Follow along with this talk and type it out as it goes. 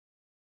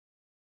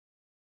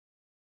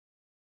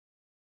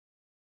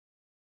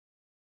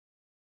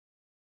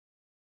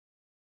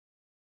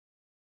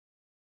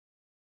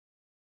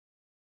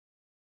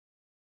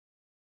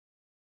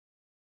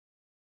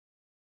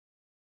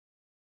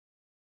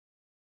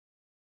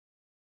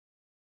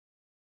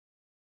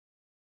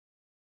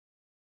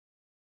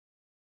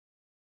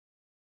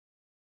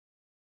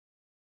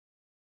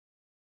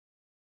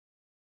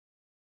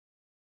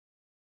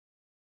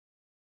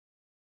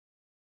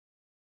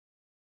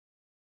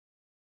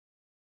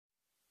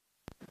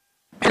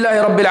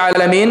Alhamdulillahi Rabbil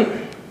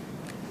Alameen.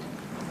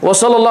 Wa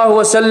sallallahu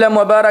wa sallam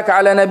wa barak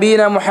ala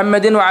nabiyyina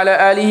Muhammadin wa ala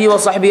alihi wa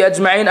sahbihi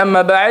ajma'in,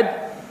 amma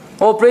ba'd.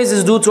 All praise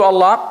is due to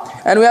Allah,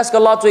 and we ask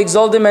Allah to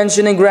exalt Him,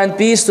 mention and grant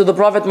peace to the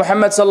Prophet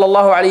Muhammad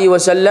sallallahu alaihi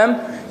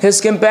wasallam,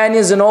 his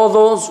companions, and all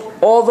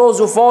those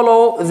who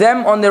follow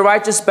them on the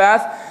righteous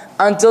path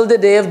until the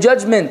day of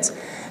judgment.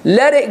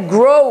 Let it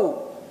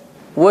grow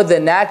with a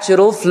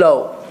natural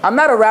flow. I'm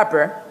not a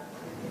rapper,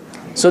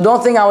 so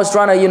don't think I was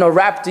trying to,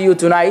 rap to you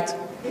tonight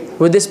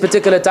with this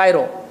particular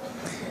title.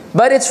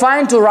 But it's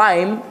fine to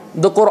rhyme.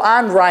 The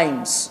Quran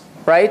rhymes,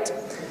 right?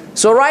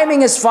 So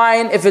rhyming is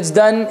fine if it's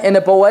done in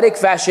a poetic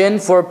fashion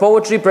for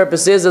poetry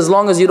purposes, as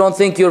long as you don't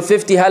think you're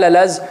 50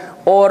 halalas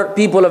or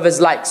people of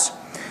his likes.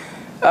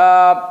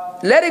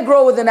 Let it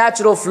grow with a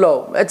natural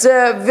flow. It's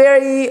a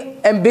very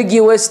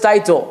ambiguous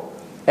title,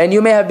 and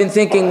you may have been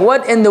thinking,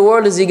 what in the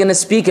world is he going to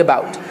speak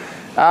about?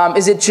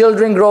 Is it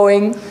children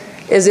growing?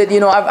 Is it,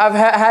 I've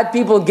had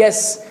people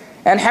guess,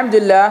 and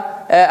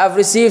alhamdulillah, I've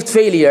received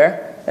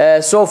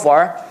failure so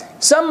far.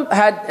 Some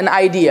had an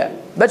idea,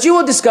 but you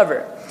will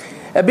discover.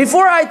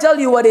 Before I tell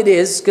you what it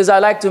is, because I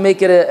like to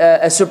make it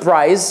a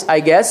surprise,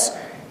 I guess,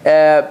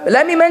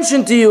 let me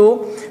mention to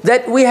you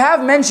that we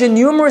have mentioned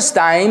numerous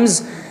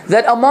times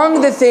that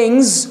among the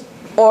things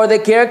or the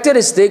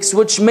characteristics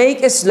which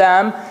make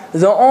Islam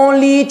the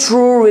only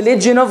true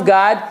religion of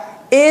God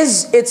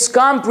is its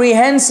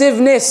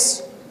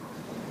comprehensiveness.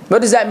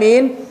 What does that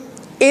mean?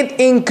 It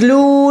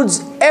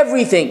includes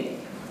everything.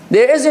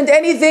 There isn't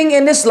anything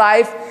in this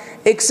life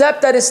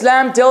except that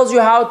Islam tells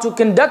you how to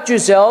conduct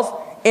yourself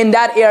in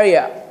that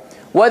area,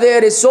 whether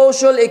it is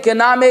social,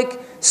 economic,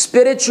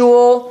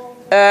 spiritual,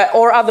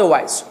 or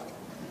otherwise.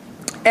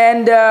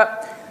 And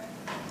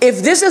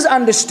if this is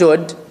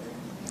understood,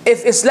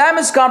 if Islam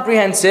is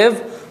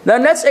comprehensive,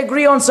 then let's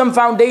agree on some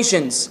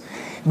foundations.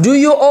 Do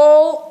you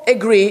all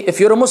agree, if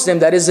you're a Muslim,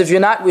 that is, if you're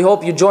not, we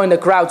hope you join the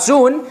crowd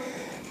soon.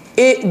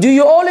 Do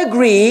you all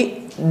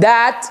agree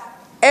that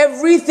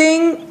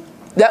everything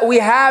that we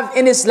have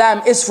in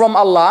Islam is from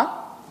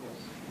Allah?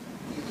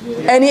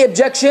 Any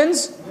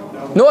objections?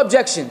 No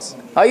objections.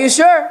 Are you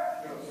sure?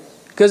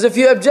 Because if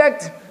you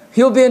object,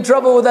 you'll be in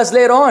trouble with us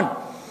later on.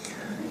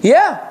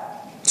 Yeah.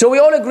 So we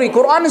all agree,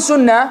 Quran and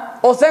Sunnah,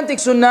 authentic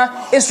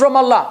Sunnah, is from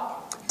Allah.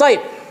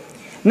 Type.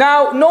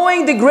 Now,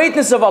 knowing the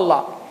greatness of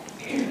Allah,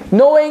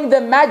 knowing the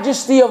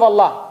majesty of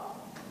Allah,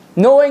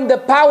 knowing the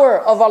power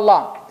of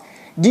Allah,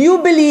 do you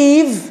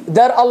believe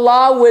that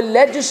Allah will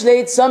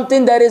legislate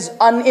something that is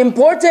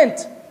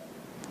unimportant?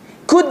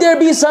 Could there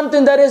be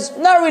something that is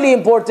not really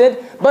important,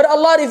 but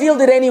Allah revealed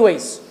it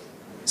anyways?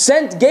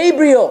 Sent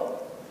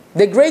Gabriel,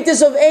 the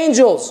greatest of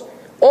angels,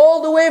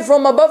 all the way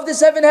from above the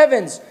seven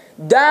heavens,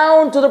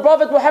 down to the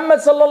Prophet Muhammad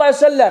sallallahu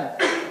alaihi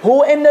wasallam,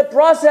 who in the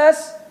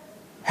process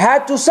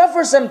had to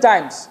suffer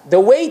sometimes. The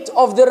weight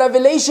of the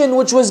revelation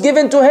which was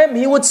given to him,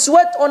 he would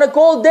sweat on a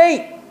cold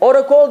day or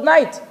a cold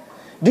night.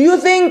 Do you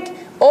think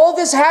all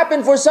this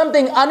happened for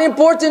something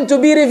unimportant to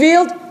be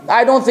revealed?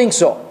 I don't think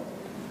so.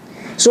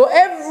 So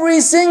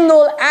every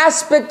single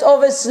aspect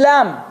of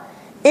Islam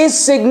is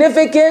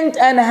significant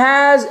and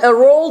has a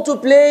role to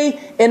play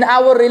in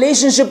our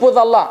relationship with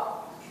Allah.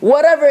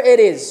 Whatever it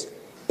is,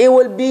 it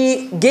will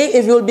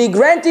be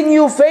granting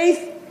you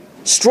faith,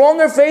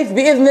 stronger faith,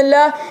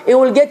 bi'idhnillah. It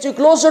will get you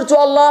closer to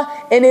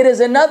Allah, and it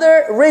is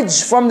another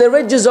ridge from the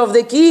ridges of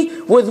the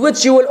key with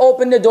which you will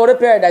open the door to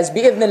paradise,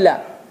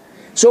 bi'idhnillah.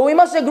 So we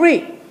must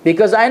agree,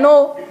 because I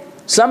know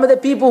some of the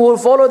people who will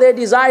follow their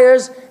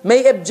desires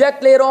may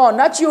object later on.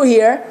 Not you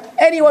here,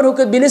 anyone who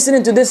could be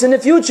listening to this in the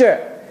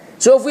future.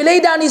 So if we lay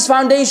down these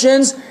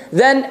foundations,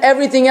 then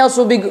everything else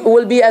will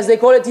be, as they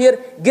call it here,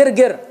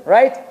 gir,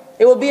 right?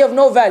 It will be of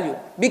no value,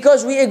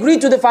 because we agree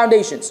to the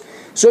foundations.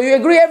 So you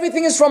agree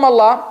everything is from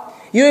Allah.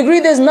 You agree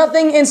there's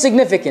nothing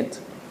insignificant.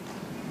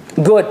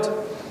 Good.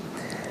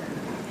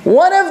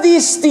 One of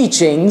these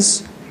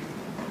teachings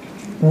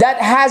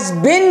that has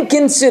been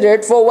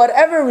considered, for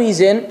whatever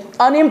reason,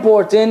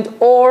 unimportant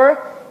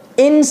or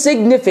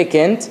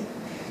insignificant,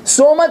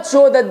 so much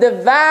so that the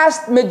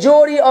vast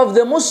majority of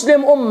the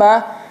Muslim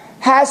Ummah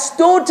has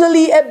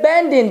totally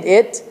abandoned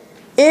it,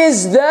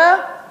 is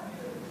the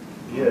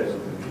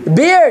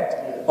beard.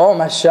 Oh,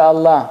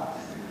 mashallah.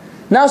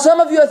 Now some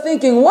of you are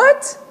thinking,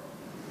 what?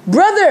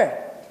 Brother,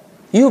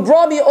 you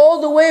brought me all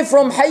the way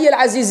from Hayy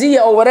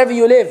al-Aziziyah or wherever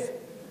you live,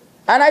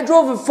 and I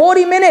drove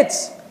 40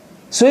 minutes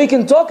so you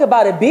can talk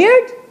about a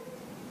beard?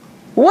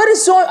 What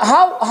is so,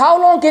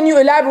 how long can you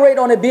elaborate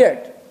on a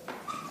beard?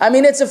 I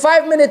mean, it's a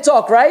 5-minute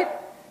talk, right?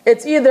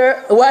 It's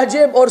either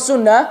wajib or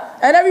sunnah,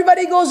 and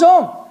everybody goes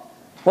home.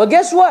 Well,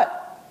 guess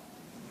what?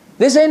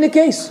 This ain't the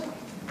case.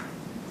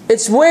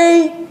 It's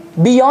way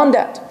beyond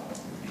that.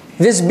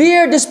 This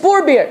beard, this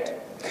poor beard.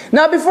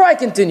 Now, before I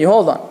continue,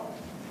 hold on.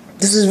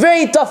 This is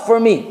very tough for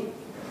me,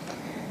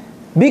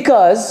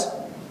 because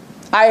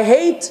I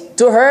hate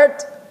to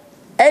hurt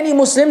any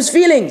Muslim's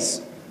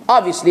feelings.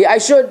 Obviously, I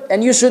should,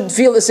 and you should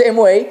feel the same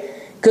way,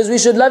 because we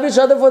should love each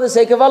other for the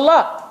sake of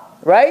Allah,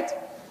 right?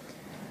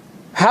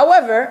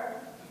 However,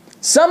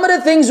 some of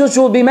the things which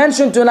will be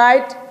mentioned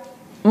tonight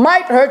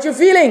might hurt your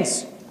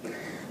feelings.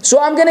 So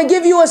I'm going to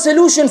give you a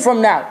solution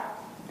from now.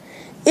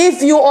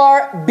 If you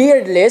are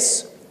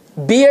beardless,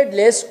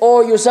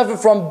 or you suffer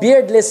from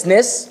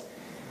beardlessness,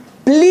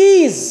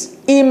 please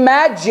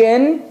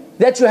imagine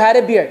that you had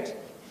a beard.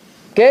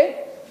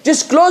 Okay?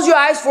 Just close your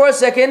eyes for a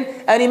second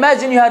and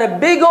imagine you had a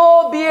big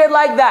old beard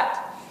like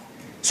that.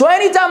 So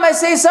anytime I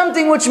say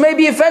something which may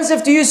be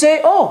offensive to you,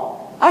 say,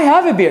 oh, I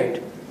have a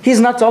beard. He's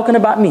not talking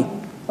about me.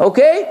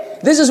 Okay?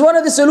 This is one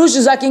of the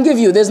solutions I can give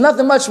you. There's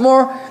nothing much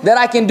more that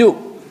I can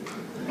do.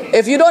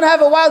 If you don't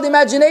have a wild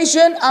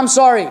imagination, I'm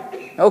sorry.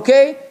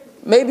 Okay?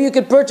 Maybe you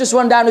could purchase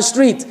one down the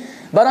street.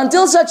 But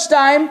until such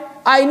time,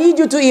 I need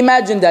you to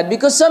imagine that.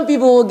 Because some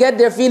people will get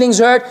their feelings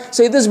hurt,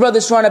 say this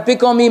brother's trying to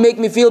pick on me, make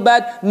me feel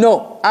bad.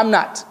 No, I'm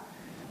not.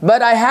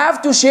 But I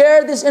have to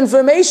share this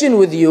information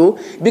with you,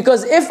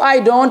 because if I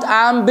don't,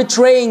 I'm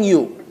betraying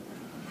you.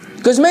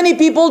 Because many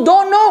people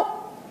don't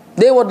know.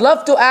 They would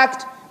love to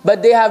act,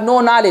 but they have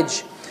no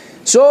knowledge.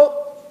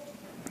 So,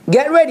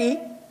 get ready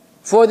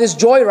for this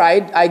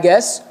joyride, I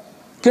guess,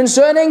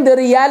 concerning the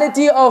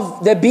reality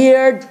of the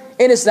beard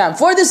in Islam.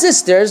 For the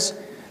sisters,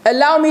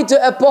 allow me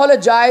to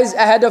apologize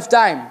ahead of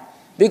time.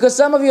 Because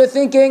some of you are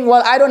thinking,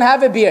 well, I don't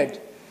have a beard.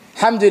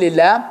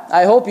 Alhamdulillah,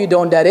 I hope you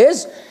don't, that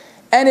is.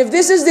 And if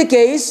this is the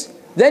case,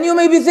 then you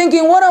may be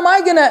thinking, what am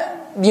I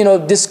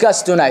gonna,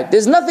 discuss tonight?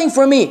 There's nothing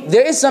for me.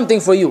 There is something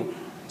for you.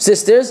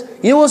 Sisters,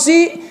 you will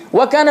see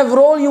what kind of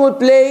role you will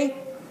play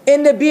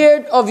in the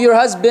beard of your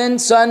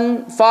husband,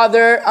 son,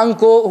 father,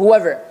 uncle,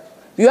 whoever.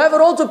 You have a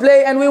role to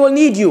play and we will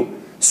need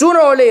you sooner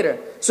or later.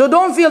 So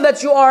don't feel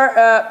that you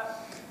are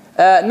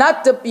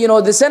not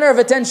the center of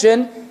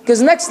attention,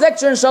 because next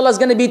lecture inshallah is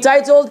going to be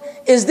titled,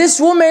 is this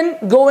woman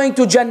going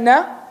to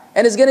Jannah?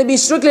 And it's going to be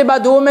strictly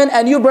about the woman,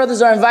 and you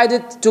brothers are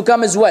invited to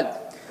come as well.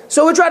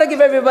 So we try to give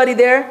everybody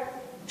there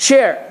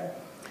share.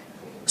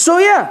 So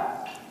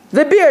yeah,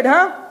 the beard,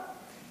 huh?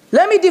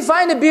 Let me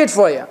define the beard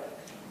for you.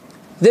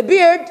 The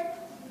beard,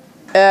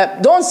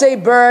 don't say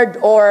bird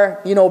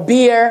or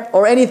beer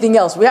or anything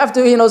else. We have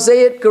to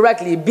say it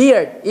correctly,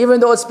 beard, even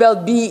though it's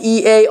spelled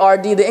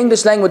B-E-A-R-D. The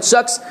English language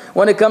sucks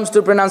when it comes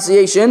to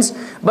pronunciations,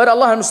 but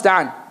Allah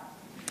musta'an.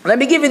 Let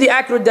me give you the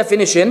accurate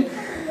definition.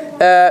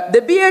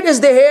 The beard is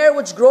the hair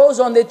which grows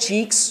on the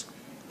cheeks,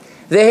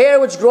 the hair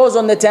which grows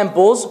on the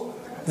temples,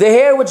 the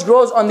hair which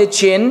grows on the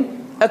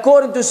chin,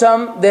 according to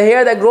some, the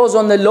hair that grows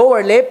on the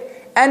lower lip,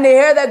 and the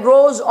hair that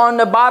grows on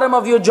the bottom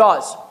of your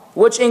jaws,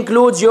 which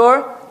includes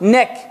your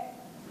neck.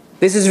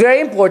 This is very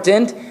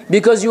important,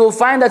 because you will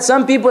find that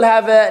some people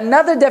have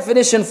another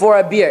definition for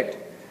a beard.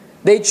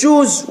 They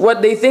choose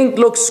what they think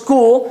looks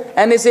cool,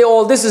 and they say,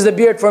 oh, this is the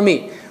beard for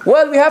me.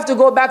 Well, we have to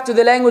go back to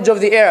the language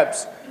of the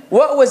Arabs.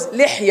 What was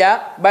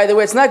lihya? By the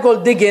way, it's not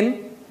called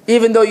diggin,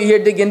 even though you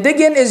hear diggin.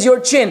 Diggin is your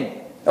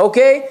chin,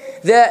 okay?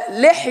 The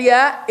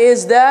lihya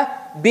is the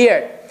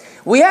beard.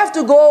 We have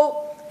to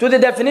go to the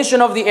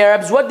definition of the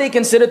Arabs, what they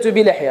consider to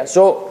be lihya.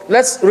 So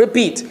let's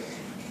repeat.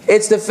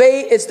 It's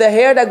the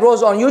hair that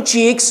grows on your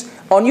cheeks,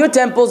 on your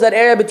temples, that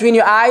area between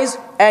your eyes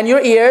and your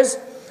ears,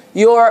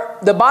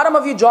 the bottom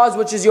of your jaws,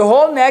 which is your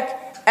whole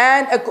neck,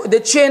 and the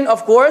chin,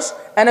 of course,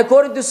 and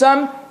according to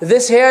some,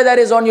 this hair that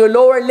is on your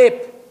lower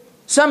lip.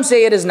 Some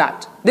say it is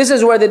not. This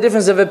is where the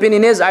difference of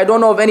opinion is. I don't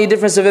know of any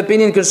difference of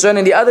opinion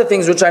concerning the other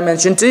things which I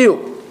mentioned to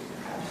you.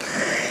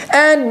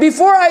 And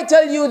before I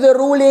tell you the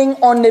ruling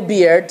on the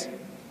beard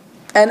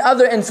and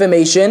other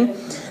information,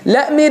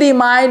 let me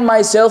remind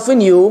myself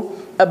and you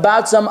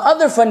about some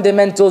other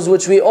fundamentals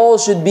which we all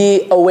should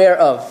be aware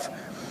of.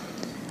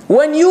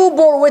 When you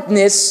bore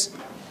witness,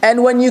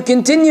 and when you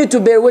continue to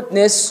bear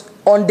witness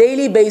on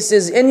daily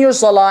basis in your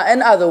salah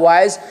and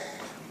otherwise,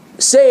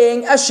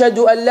 saying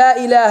ashhadu an la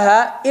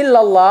ilaha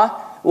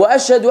illallah wa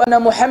ashhadu anna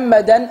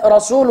muhammadan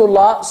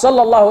rasulullah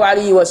sallallahu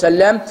alaihi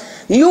wasallam,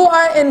 you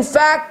are in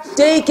fact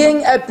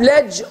taking a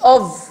pledge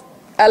of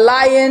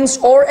alliance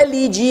or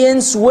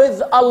allegiance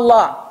with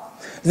Allah,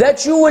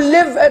 that you will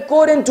live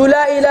according to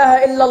la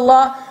ilaha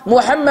illallah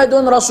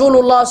muhammadun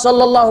rasulullah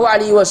sallallahu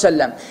alaihi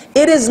wasallam.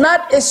 It is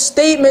not a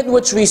statement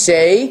which we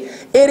say,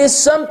 it is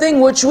something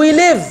which we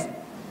live.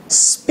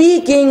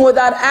 Speaking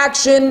without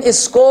action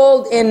is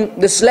called, in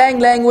the slang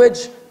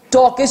language,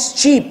 talk is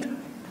cheap.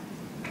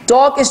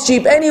 Talk is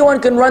cheap.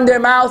 Anyone can run their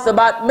mouth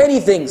about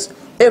many things.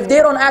 If they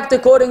don't act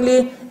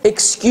accordingly,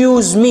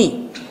 excuse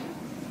me,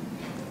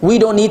 we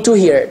don't need to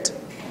hear it.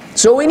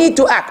 So we need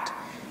to act.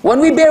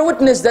 When we bear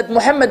witness that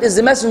Muhammad is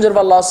the Messenger of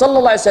Allah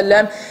sallallahu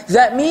alaihi wasallam,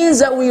 that means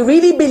that we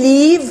really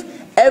believe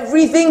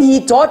everything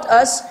he taught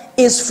us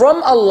is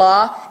from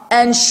Allah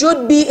and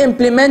should be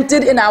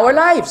implemented in our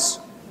lives.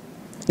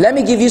 Let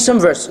me give you some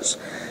verses.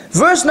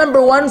 Verse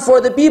number 1,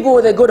 for the people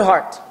with a good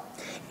heart.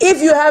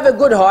 If you have a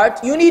good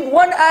heart, you need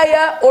one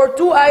ayah or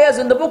two ayahs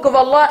in the book of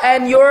Allah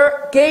and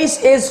your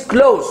case is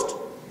closed.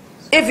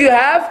 If you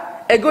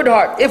have a good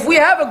heart. If we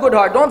have a good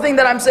heart, don't think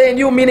that I'm saying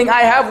you, meaning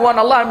I have one,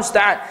 Allah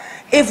musta'an.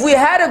 If we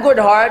had a good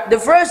heart, the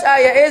first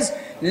ayah is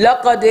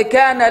لَقَدْ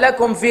كَانَ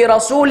لَكُمْ فِي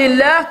رَسُولِ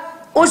اللَّهِ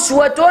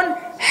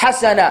أُسْوَةٌ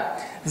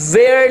حَسَنَةٌ.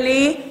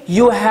 Verily,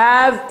 you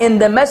have in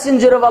the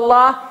Messenger of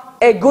Allah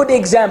a good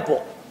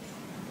example.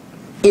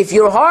 If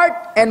your heart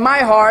and my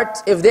heart,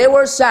 if they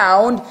were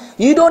sound,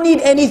 you don't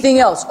need anything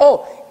else.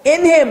 Oh,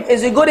 in him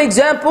is a good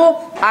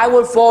example, I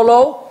will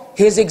follow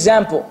his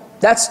example.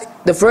 That's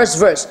the first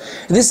verse.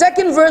 The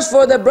second verse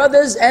for the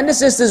brothers and the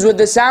sisters with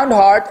the sound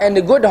heart and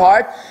the good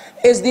heart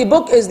is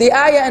the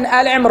ayah in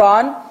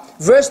Al-Imran,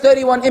 verse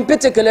 31 in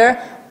particular.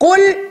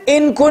 قُلْ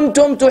إِن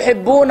كُنْتُمْ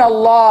تُحِبُّونَ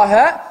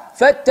اللَّهَ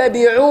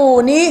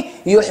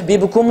فَاتَّبِعُونِي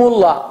يُحْبِبْكُمُ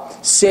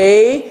اللَّهِ.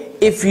 Say,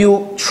 if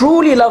you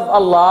truly love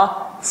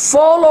Allah,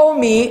 follow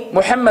me,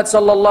 Muhammad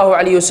sallallahu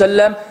alayhi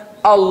wasallam,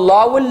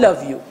 Allah will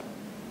love you.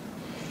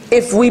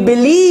 If we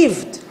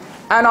believed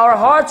and our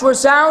hearts were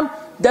sound,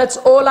 that's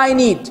all I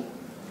need.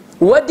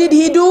 What did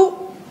he do?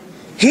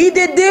 He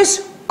did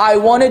this, I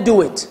want to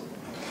do it.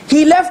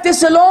 He left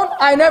this alone,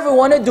 I never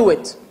want to do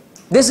it.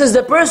 This is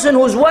the person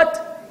who's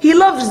what? He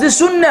loves the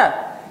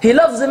sunnah. He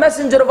loves the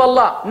Messenger of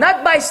Allah.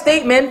 Not by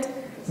statement,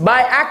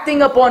 by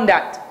acting upon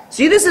that.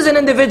 See, this is an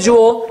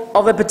individual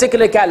of a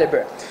particular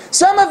caliber.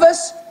 Some of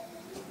us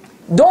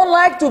don't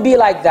like to be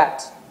like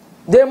that.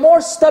 They're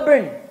more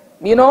stubborn,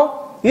 you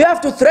know. You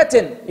have to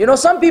threaten. You know,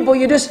 some people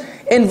you just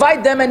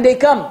invite them and they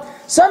come.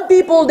 Some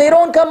people, they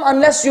don't come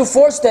unless you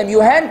force them. You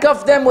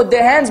handcuff them with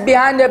their hands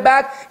behind their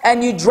back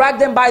and you drag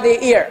them by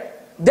their ear.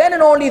 Then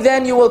and only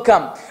then you will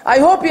come. I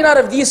hope you're not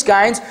of these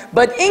kinds,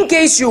 but in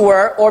case you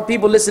were, or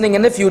people listening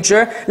in the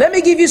future, let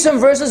me give you some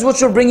verses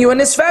which will bring you in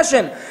this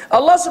fashion.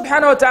 Allah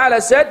subhanahu wa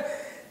ta'ala said,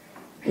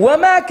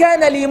 وَمَا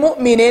كَانَ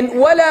لِمُؤْمِنٍ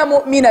وَلَا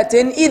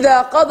مُؤْمِنَةٍ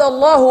إِذَا قَضَى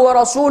اللَّهُ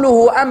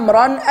وَرَسُولُهُ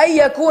أَمْرًا أَن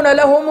يَكُونَ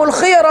لَهُمُ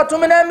الْخِيَرَةُ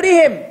مِنْ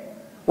أَمْرِهِمْ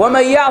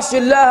وَمَنْ يَعْصِ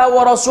اللَّهَ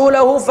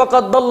وَرَسُولَهُ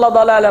فَقَدْ ضَلَّ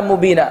ضَلَالًا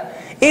مُبِينًا.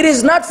 It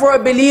is not for a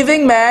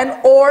believing man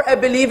or a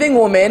believing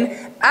woman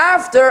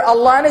after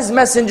Allah and His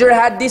Messenger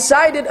had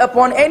decided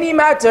upon any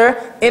matter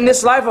in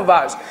this life of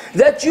ours,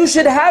 that you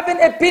should have an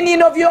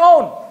opinion of your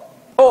own.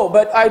 Oh,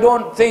 but I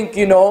don't think,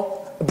 you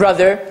know,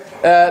 brother,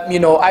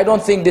 I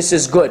don't think this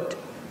is good.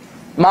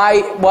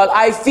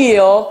 I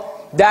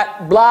feel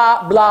that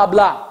blah, blah,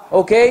 blah.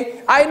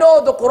 Okay? I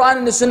know the Quran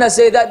and the Sunnah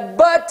say that,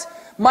 but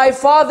my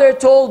father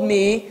told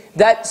me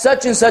that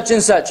such and such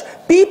and such.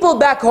 People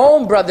back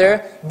home,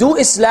 brother, do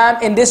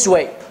Islam in this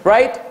way,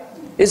 right?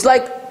 It's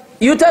like,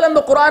 you tell them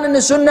the Quran and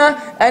the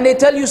Sunnah, and they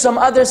tell you some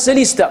other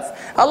silly stuff.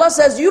 Allah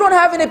says, you don't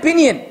have an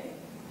opinion.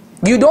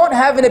 You don't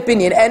have an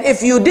opinion. And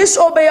if you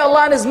disobey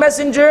Allah and His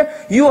Messenger,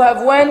 you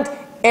have went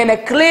in a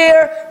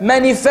clear,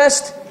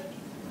 manifest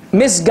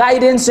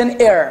misguidance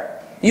and error.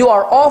 You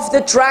are off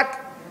the track,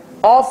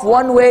 off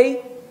one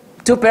way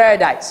to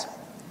paradise.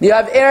 You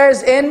have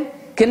errors in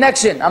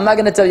connection. I'm not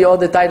going to tell you all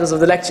the titles of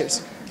the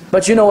lectures,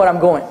 but you know where I'm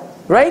going,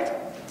 right?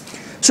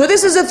 So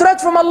this is a threat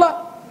from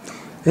Allah.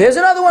 Here's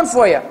another one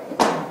for you.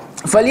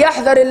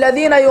 فَلْيَحْذَرِ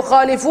الَّذِينَ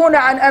يُخَالِفُونَ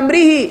عَنْ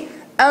أَمْرِهِ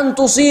أَن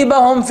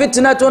تُصِيبَهُمْ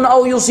فِتْنَةٌ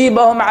أَوْ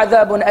يُصِيبَهُمْ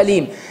عَذَابٌ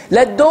أَلِيمٌ.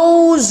 Let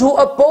those who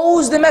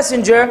oppose the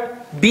Messenger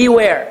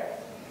beware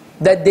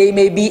that they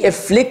may be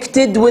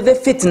afflicted with a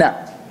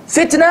fitna.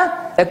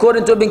 Fitna,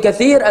 according to Ibn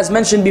Kathir, as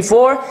mentioned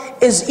before,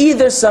 is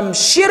either some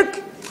shirk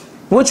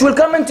which will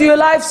come into your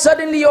life.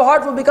 Suddenly your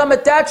heart will become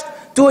attached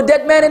to a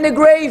dead man in the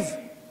grave.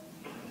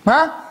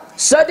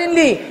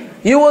 Suddenly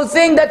you will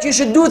think that you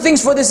should do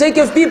things for the sake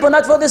of people,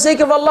 not for the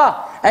sake of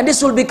Allah. And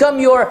this will become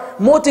your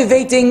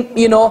motivating,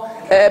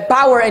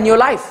 power in your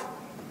life.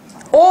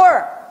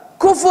 Or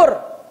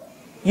kufr.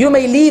 You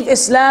may leave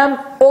Islam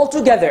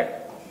altogether.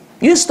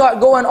 You start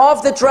going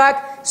off the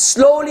track,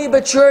 slowly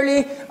but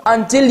surely,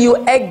 until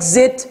you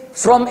exit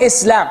from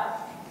Islam.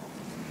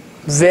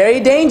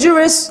 Very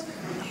dangerous.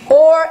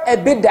 Or a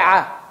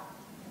bid'ah.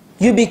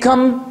 You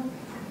become,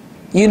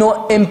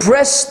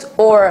 impressed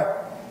or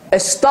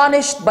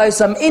astonished by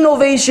some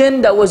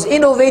innovation that was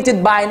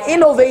innovated by an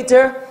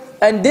innovator,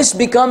 and this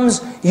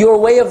becomes your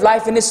way of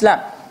life in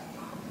Islam.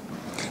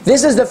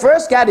 This is the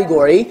first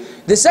category.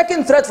 The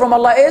second threat from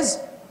Allah is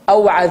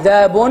أَوْ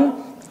عَذَابٌ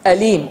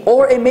أَلِيمٌ,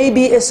 or it may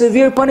be a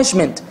severe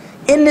punishment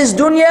in this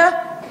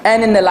dunya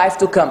and in the life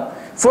to come.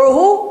 For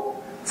who?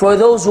 For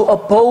those who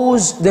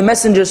oppose the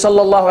Messenger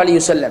sallallahu alaihi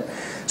wasallam.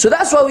 So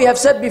that's why we have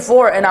said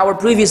before in our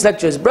previous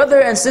lectures,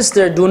 brother and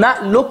sister, do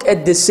not look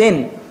at the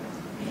sin.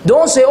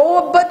 Don't say,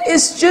 oh, but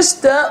it's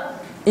just,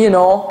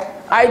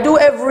 I do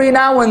every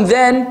now and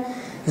then.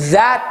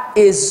 That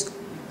is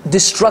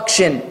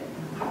destruction.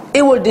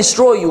 It will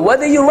destroy you,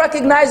 whether you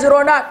recognize it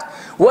or not,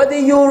 whether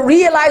you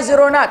realize it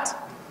or not.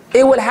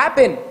 It will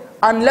happen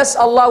unless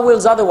Allah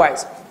wills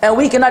otherwise. And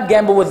we cannot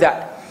gamble with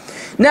that.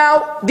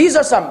 Now, these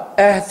are some.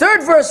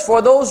 Third verse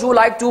for those who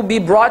like to be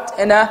brought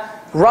in a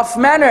rough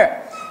manner.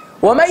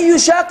 وَمَنْ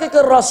يُشَاقِقِ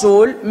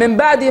الرَّسُولِ مِنْ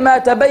بَعْدِ مَا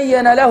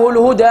تَبَيَّنَ لَهُ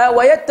الْهُدَى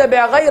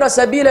وَيَتَّبِعْ غَيْرَ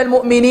سَبِيلِ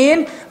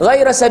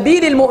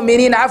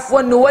الْمُؤْمِنِينَ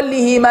عَفْوًا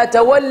نُوَلِّهِ مَا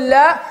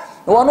تَوَلَّى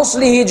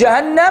وَنُصْلِهِ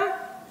جَهَنَّمْ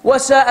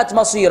وَسَاءَتْ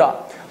مَصِيرًا.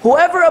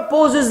 Whoever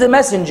opposes the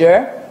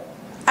Messenger,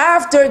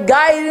 after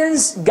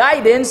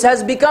guidance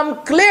has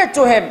become clear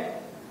to him.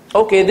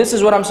 Okay, this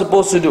is what I'm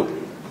supposed to do,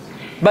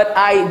 but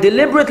I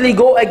deliberately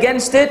go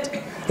against it.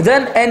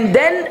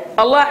 Then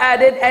Allah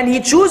added, and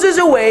He chooses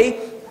a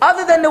way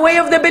other than the way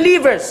of the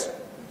believers.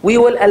 we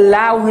will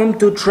allow him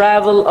to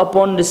travel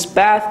upon this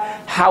path.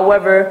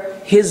 However,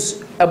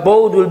 his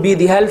abode will be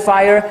the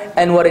hellfire,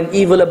 and what an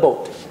evil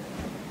abode.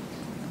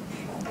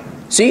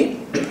 See,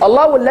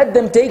 Allah will let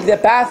them take the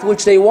path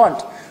which they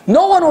want.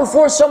 No one will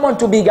force someone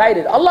to be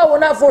guided. Allah will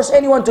not force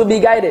anyone to be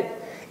guided.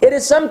 It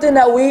is something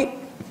that we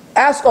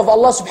ask of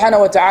Allah subhanahu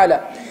wa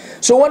ta'ala.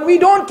 So when we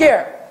don't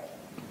care,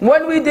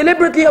 when we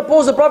deliberately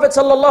oppose the Prophet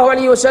sallallahu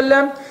alaihi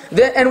wasallam,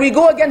 and we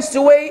go against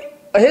the way,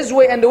 his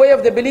way and the way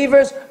of the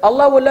believers,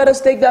 Allah will let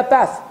us take that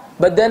path.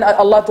 But then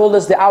Allah told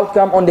us the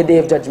outcome on the Day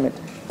of Judgment,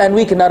 and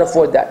we cannot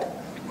afford that.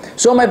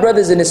 So my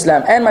brothers in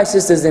Islam and my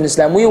sisters in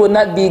Islam, we will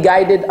not be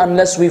guided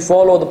unless we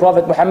follow the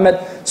Prophet Muhammad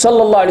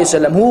sallallahu alaihi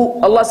wasallam, who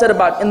Allah said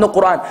about in the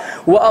Quran,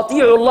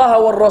 وَأَطِيعُوا اللَّهَ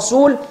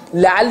وَالرَّسُولِ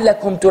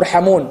لَعَلَّكُمْ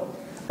تُرْحَمُونَ.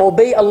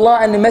 Obey Allah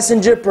and the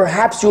Messenger,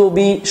 perhaps you will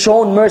be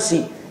shown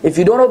mercy. If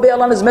you don't obey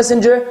Allah and His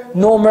Messenger,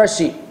 no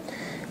mercy.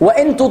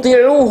 وَإِن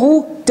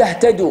تُطِيعُوهُ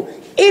تَهْتَدُوا.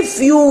 If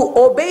you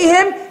obey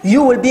Him,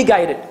 you will be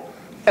guided.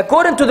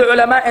 According to the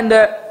ulama and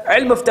the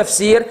ilm of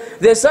tafsir,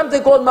 there's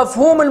something called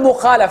mafhum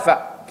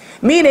al-mukhalafa.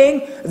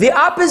 Meaning, the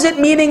opposite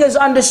meaning is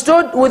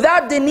understood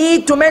without the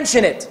need to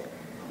mention it.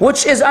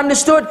 Which is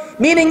understood,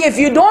 meaning if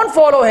you don't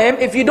follow Him,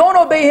 if you don't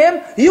obey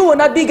Him, you will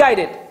not be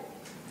guided.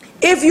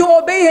 If you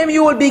obey Him,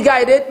 you will be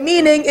guided.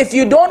 Meaning, if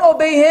you don't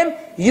obey Him,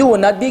 you will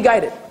not be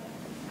guided.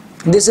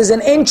 This is an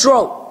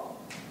intro.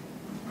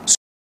 So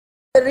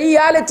the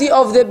reality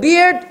of the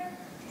beard,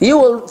 you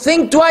will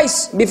think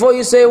twice before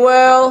you say,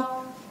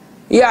 well,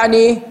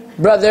 yani,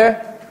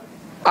 brother,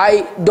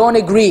 I don't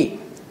agree.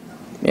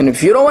 And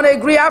if you don't want to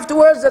agree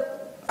afterwards,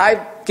 that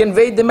I've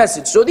conveyed the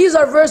message. So these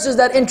are verses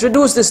that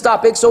introduce this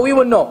topic, so we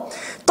will know.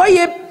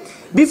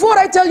 Tayyib, before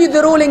I tell you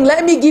the ruling,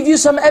 let me give you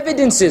some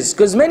evidences,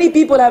 because many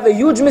people have a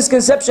huge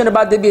misconception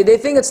about the beard. They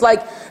think it's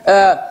like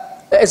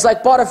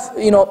part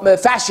of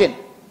fashion.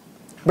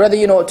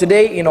 Brother,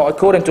 today,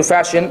 according to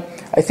fashion,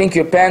 I think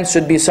your pants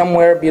should be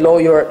somewhere below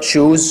your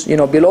shoes,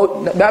 not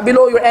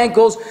below your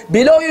ankles,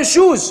 below your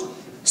shoes.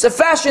 It's a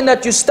fashion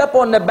that you step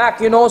on the back,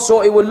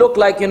 so it will look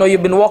like,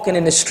 you've been walking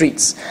in the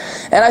streets.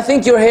 And I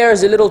think your hair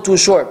is a little too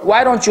short.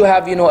 Why don't you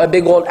have, a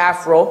big old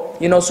afro,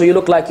 so you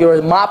look like you're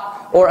a mop,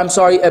 or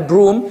a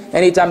broom,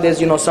 anytime there's,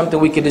 something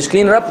we could just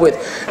clean it up with.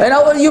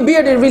 And your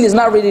beard, it really is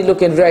not really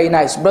looking very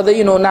nice. Brother,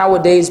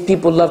 nowadays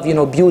people love,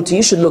 beauty.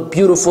 You should look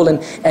beautiful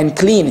and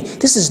clean.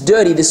 This is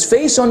dirty. This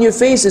face on your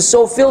face is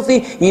so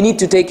filthy, you need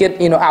to take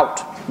it,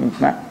 out.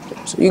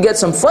 So you get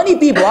some funny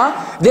people,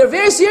 huh? They're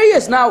very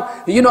serious. Now,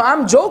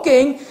 I'm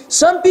joking.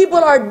 Some people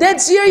are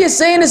dead serious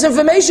saying this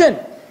information.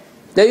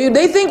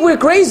 They think we're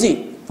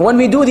crazy when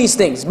we do these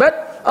things.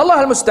 But Allah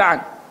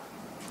al-Musta'an.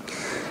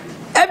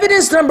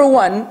 Evidence number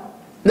one,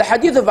 the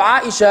hadith of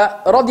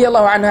Aisha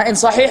radiallahu anha in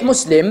Sahih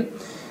Muslim,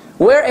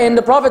 wherein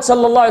the Prophet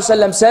sallallahu alaihi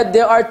wasallam said,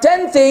 there are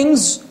 10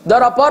 things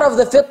that are part of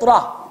the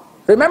fitrah.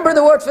 Remember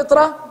the word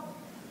fitrah?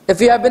 If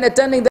you have been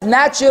attending the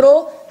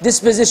natural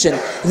disposition,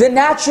 the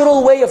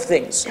natural way of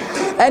things.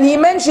 And he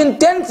mentioned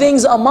 10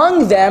 things.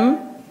 Among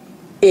them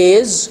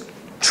is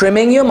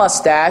trimming your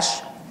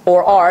mustache,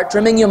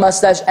 trimming your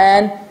mustache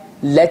and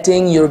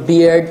letting your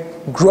beard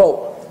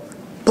grow.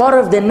 Part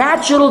of the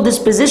natural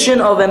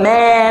disposition of a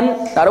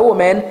man, not a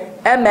woman,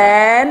 a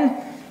man,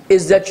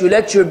 is that you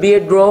let your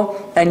beard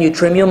grow and you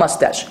trim your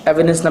mustache.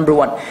 Evidence number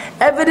one.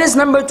 Evidence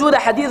number two, the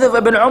hadith of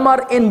Ibn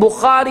Umar in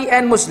Bukhari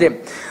and Muslim.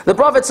 The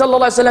Prophet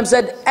ﷺ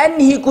said,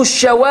 أَنْهِكُ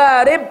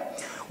الشَّوَارِبْ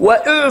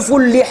وَأُعْفُ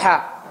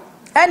اللِّحَى.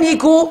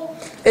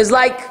 Anhiku is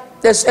like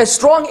a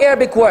strong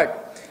Arabic word.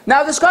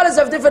 Now the scholars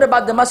have differed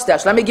about the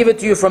mustache. Let me give it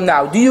to you from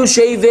now. Do you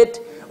shave it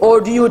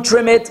or do you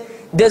trim it?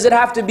 Does it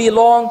have to be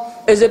long?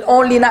 Is it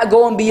only not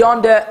going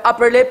beyond the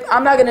upper lip?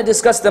 I'm not going to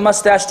discuss the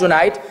mustache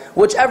tonight.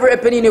 Whichever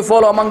opinion you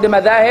follow among the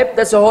madhahib,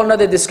 that's a whole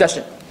other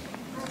discussion.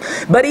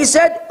 But he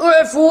said,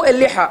 u'fu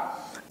al-liha.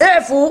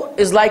 U'fu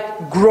is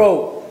like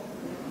grow.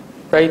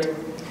 Right?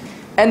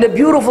 And the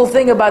beautiful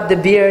thing about the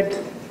beard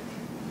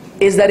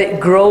is that it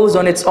grows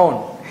on its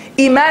own.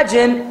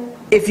 Imagine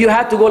if you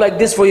had to go like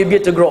this for your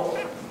beard to grow.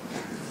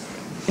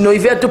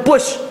 If you had to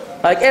push,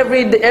 like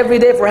every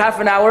day for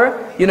half an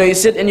hour, you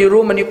sit in your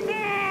room and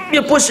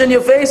you push in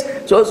your face,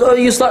 so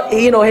you start,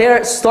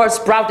 hair starts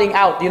sprouting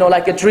out,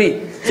 like a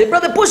tree. Say,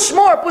 brother, push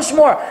more, push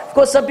more. Of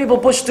course, some people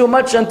push too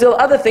much until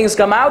other things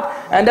come out,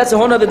 and that's a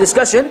whole other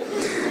discussion.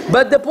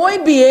 But the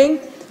point being,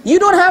 you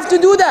don't have to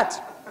do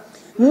that.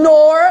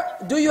 Nor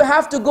do you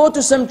have to go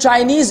to some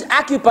Chinese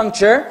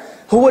acupuncture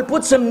who will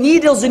put some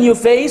needles in your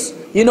face,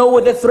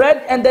 with a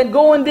thread, and then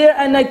go in there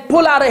and like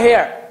pull out a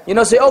hair.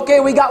 Say, okay,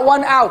 we got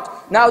one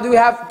out. Now do we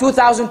have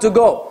 2,000 to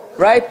go,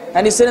 right?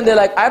 And he's sitting there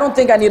like, I don't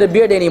think I need a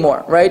beard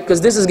anymore, right? Because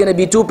this is going to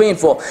be too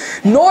painful.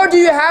 Nor do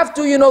you have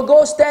to,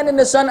 go stand in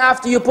the sun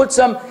after you put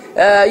some,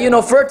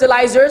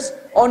 fertilizers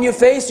on your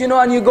face,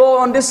 and you go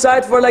on this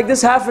side for like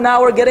this half an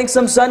hour getting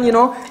some sun,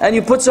 and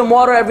you put some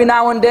water every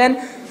now and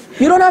then.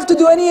 You don't have to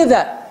do any of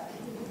that.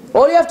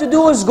 All you have to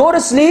do is go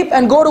to sleep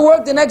and go to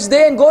work the next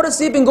day, and go to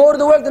sleep and go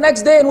to work the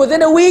next day, and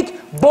within a week,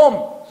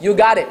 boom, you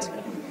got it.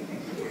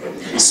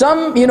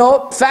 Some,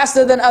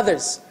 faster than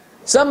others.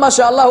 Some,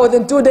 mashallah,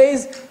 within 2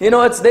 days, they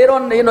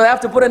don't, they have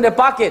to put in their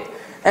pocket.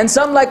 And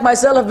some, like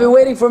myself, have been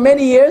waiting for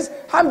many years.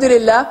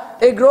 Alhamdulillah,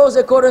 it grows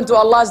according to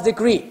Allah's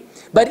decree.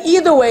 But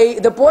either way,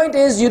 the point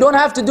is, you don't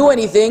have to do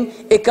anything.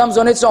 It comes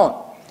on its own.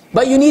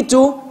 But you need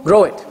to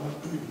grow it.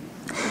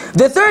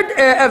 The third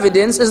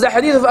evidence is the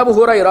hadith of Abu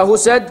Hurairah, who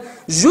said,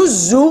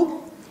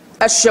 Juzzu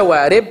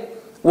al-shawarib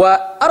wa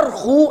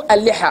arkhu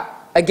al-liha.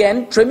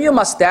 Again, trim your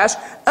mustache.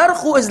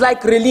 Arkhu is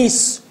like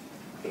release.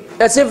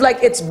 As if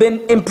like it's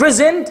been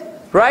imprisoned,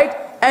 right?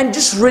 And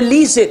just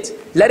release it.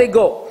 Let it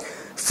go.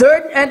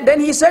 Third, and then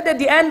he said at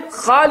the end,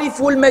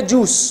 Khaliful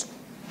Majus.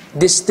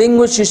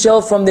 Distinguish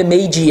yourself from the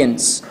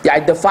Magians,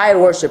 the fire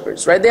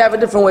worshippers, right? They have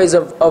different ways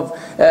of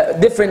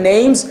different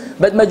names,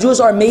 but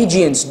Majus are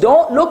Magians.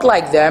 Don't look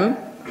like them,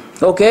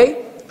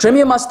 okay? Trim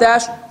your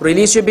mustache,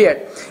 release your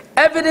beard.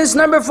 Evidence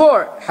number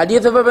 4,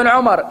 hadith of Ibn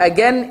Umar,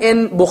 again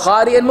in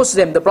Bukhari and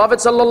Muslim. The Prophet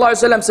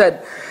ﷺ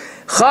said,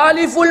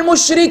 Khaliful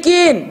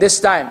mushrikeen, this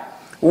time.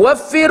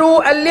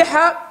 Waffiru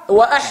al-liha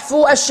wa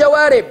ahfu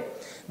al-shawarib.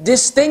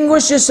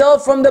 Distinguish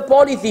yourself from the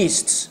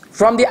polytheists,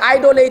 from the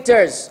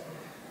idolaters.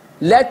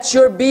 Let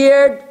your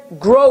beard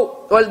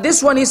grow. Well,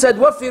 this one he said,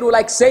 wafiru,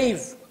 like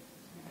save.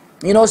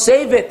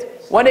 Save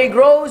it. When it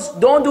grows,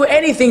 don't do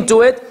anything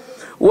to it.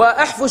 Wa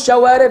ahfu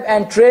shawarib,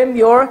 and trim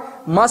your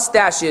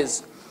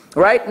mustaches.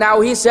 Right?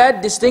 Now he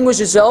said, distinguish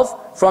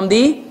yourself from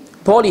the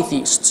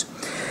polytheists.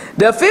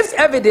 The fifth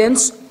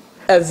evidence,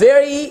 a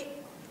very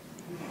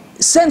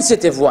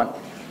sensitive one.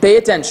 Pay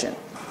attention.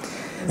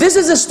 This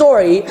is a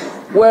story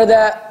where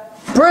the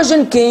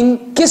Persian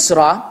king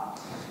Kisra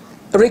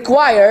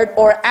required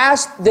or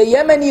asked the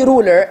Yemeni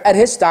ruler at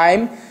his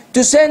time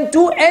to send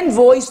 2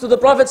 envoys to the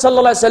Prophet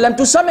ﷺ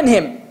to summon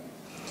him.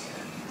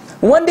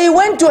 When they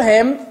went to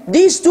him,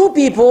 these 2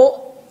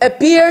 people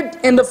appeared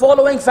in the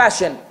following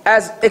fashion,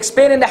 as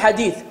explained in the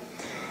hadith.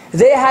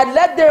 They had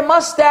let their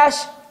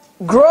mustache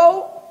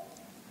grow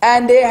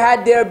and they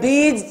had their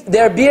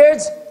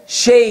beards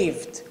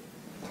shaved.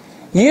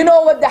 You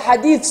know what the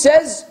hadith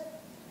says?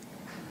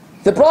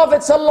 The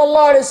Prophet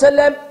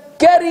ﷺ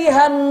كَرِهَ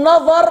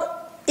النَّظَرِ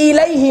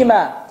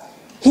إِلَيْهِمَا.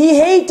 He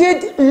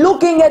hated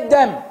looking at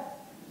them.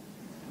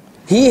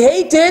 He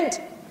hated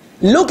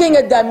looking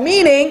at them.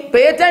 Meaning,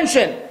 pay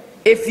attention,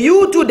 if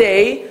you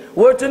today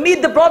were to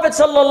meet the Prophet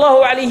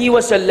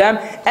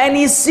ﷺ and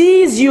he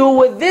sees you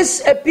with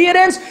this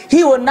appearance,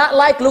 he would not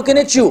like looking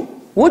at you.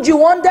 Would you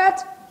want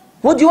that?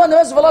 Would you want the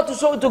Messenger of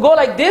Allah to go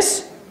like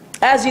this,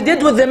 as he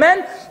did with the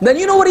men? Then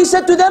you know what he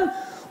said to them?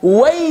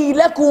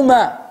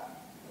 وَيْلَكُمَا.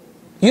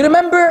 You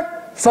remember?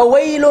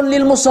 فَوَيْلٌ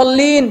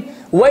لِلْمُصَلِّينَ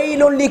وَيْلٌ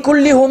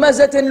لِكُلِّ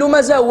هُمَزَةٍ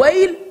لُمَزَةٍ.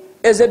 Wail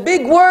is a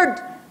big word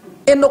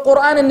in the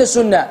Quran and the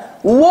Sunnah.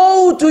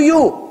 Woe to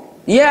you.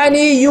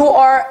 You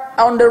are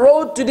on the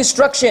road to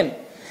destruction.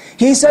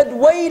 He said,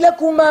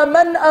 وَيْلَكُمَا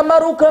مَنْ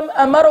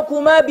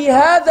أَمَرَكُمَا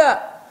بِهَذَا.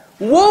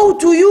 Woe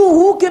to you,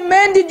 who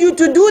commanded you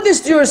to do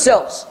this to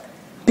yourselves?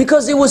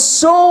 Because it was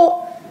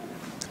so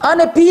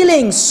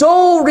unappealing,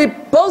 so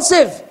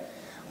repulsive.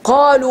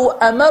 قَالُوا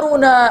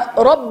أَمَرُنَا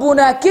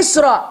رَبُّنَا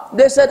كِسْرَى.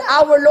 They said,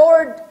 our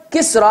Lord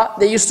Kisra,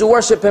 they used to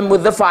worship him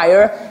with the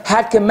fire,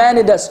 had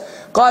commanded us.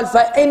 قال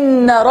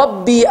فإن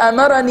ربي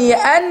أمرني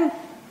أن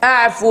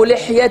أعفو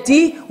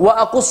لحيتي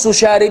وأقص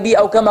شاربي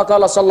أو كما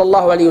قال صلى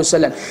الله عليه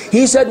وسلم.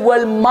 He said,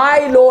 well,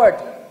 my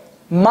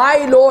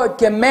Lord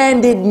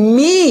commanded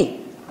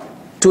me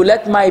to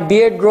let my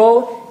beard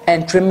grow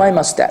and trim my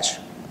mustache.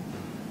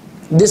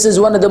 This is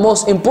one of the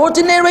most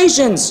important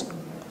narrations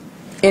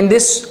in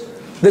this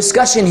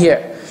discussion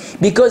here,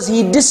 because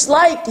he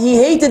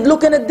hated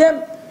looking at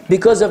them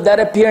because of that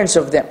appearance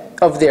of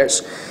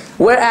theirs.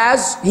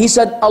 Whereas he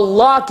said,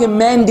 Allah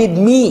commanded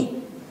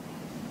me.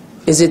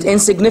 Is it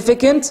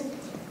insignificant?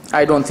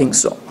 I don't think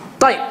so.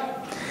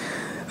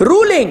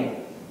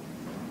 Ruling.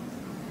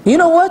 You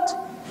know what?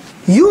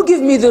 You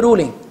give me the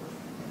ruling.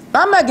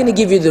 I'm not going to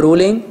give you the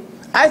ruling.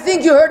 I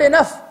think you heard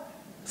enough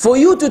for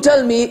you to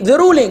tell me the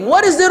ruling.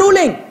 What is the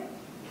ruling?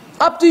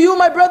 Up to you,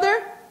 my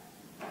brother.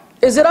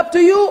 Is it up to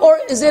you, or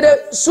is it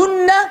a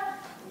sunnah,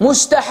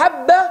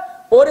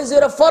 mustahabba, or is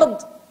it a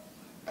fard?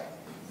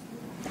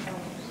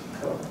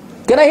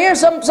 Can I hear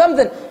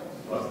something?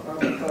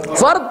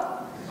 Fard?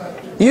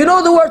 You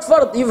know the word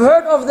fard. You've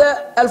heard of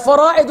the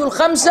al-fara'id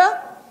al-khamsa,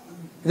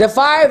 the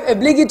 5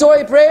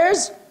 obligatory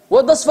prayers.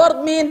 What does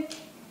fard mean?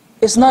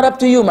 It's not up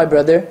to you, my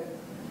brother.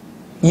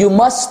 You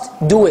must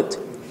do it.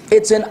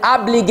 It's an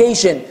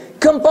obligation,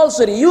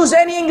 compulsory. Use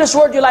any English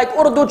word you like,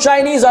 Urdu,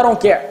 Chinese, I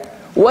don't care.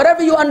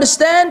 Whatever you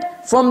understand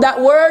from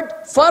that word,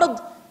 fard,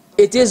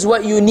 it is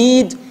what you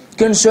need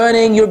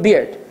concerning your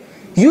beard.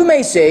 You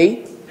may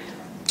say,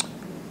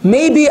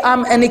 maybe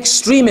I'm an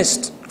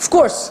extremist. Of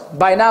course,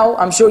 by now,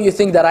 I'm sure you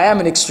think that I am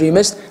an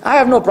extremist. I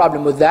have no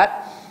problem with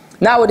that.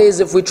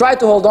 Nowadays, if we try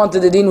to hold on to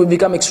the deen, we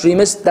become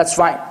extremists, that's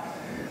fine.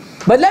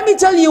 But let me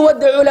tell you what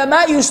the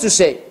ulama used to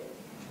say.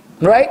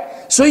 Right?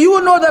 So you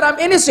will know that I'm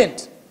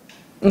innocent.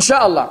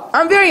 Inshallah.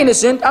 I'm very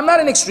innocent. I'm not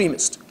an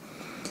extremist.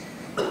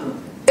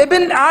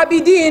 Ibn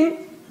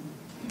Abidin,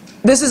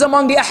 this is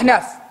among the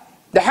Ahnaf,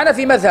 the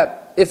Hanafi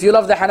madhab. if you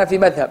love the Hanafi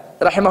madhab,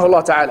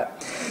 rahimahullah ta'ala.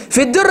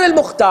 في الدر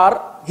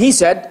المختار, he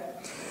said,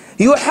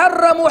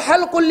 يحرم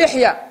حلق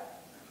اللحية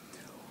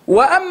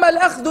وأما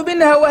الأخذ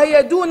منها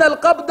وهي دون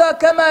القبضة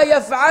كما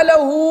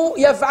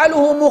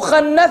يفعله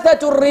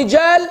مخنثة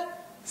الرجال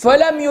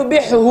فلم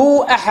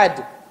يبحه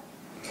أحد.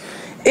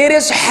 It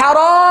is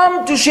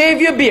haram to shave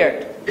your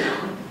beard.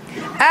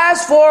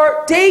 As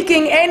for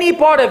taking any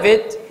part of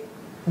it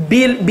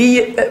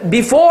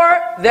before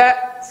the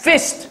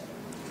fist,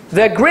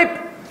 the grip,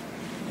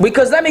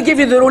 because let me give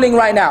you the ruling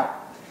right now.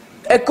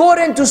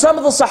 According to some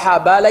of the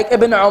Sahaba, like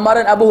Ibn Umar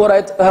and Abu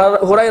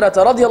Hurairah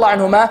radiallahu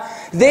anhuma,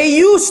 they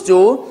used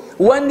to,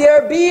 when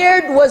their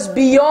beard was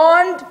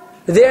beyond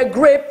their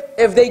grip,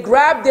 if they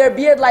grabbed their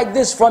beard like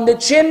this from the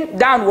chin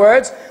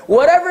downwards,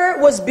 whatever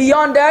was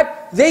beyond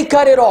that, they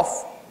cut it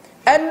off.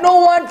 And no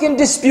one can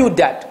dispute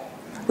that.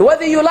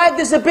 Whether you like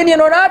this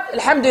opinion or not,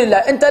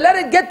 alhamdulillah. Until let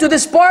it get to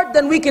this part,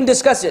 then we can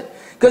discuss it.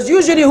 Because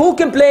usually who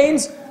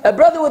complains? A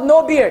brother with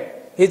no beard.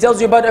 He tells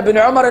you about Ibn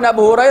Umar and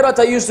Abu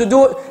Hurairah used to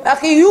do it.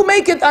 Akhi, you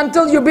make it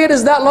until your beard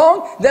is that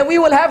long, then we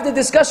will have the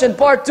discussion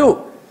part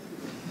 2.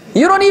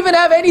 You don't even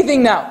have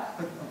anything now.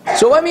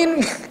 So I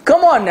mean,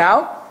 come on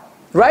now.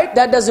 Right?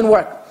 That doesn't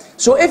work.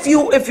 So if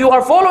you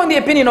are following the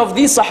opinion of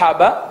these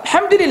Sahaba,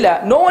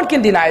 alhamdulillah, no one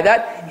can deny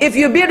that. If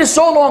your beard is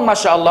so long,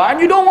 mashallah, and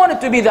you don't want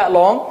it to be that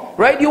long,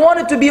 right? You want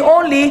it to be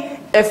only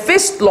a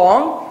fist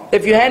long.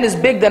 If your hand is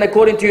big, then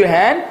according to your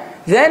hand,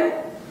 then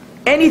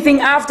anything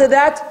after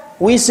that,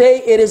 we say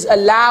it is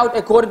allowed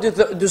according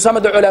to some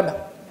of the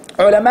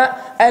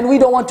ulama, and we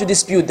don't want to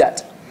dispute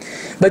that.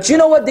 But you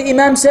know what the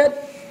Imam said?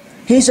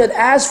 He said,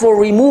 as for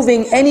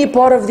removing any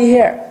part of the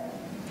hair,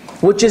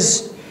 which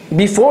is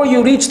before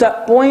you reach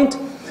that point,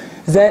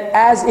 that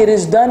as it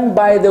is done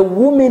by the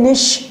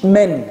womanish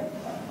men,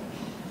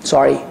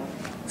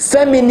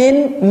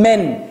 feminine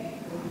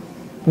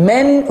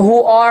men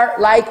who are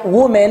like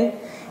women,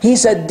 he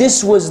said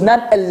this was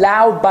not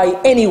allowed by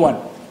anyone.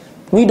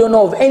 We don't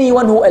know of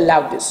anyone who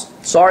allowed this.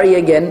 Sorry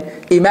again,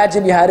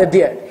 imagine you had a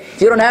beard.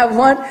 If you don't have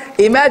one,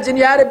 imagine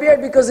you had a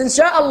beard, because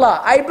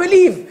inshallah, I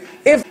believe,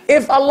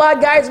 if Allah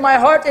guides my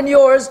heart and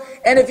yours,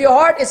 and if your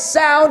heart is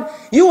sound,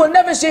 you will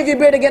never shave your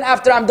beard again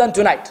after I'm done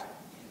tonight.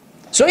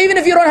 So even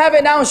if you don't have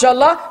it now,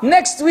 inshallah,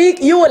 next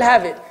week you will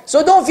have it.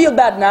 So don't feel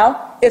bad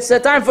now. It's the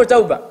time for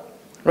tawbah,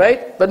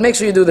 right? But make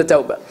sure you do the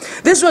tawbah.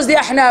 This was the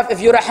Ahnaf if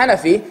you're a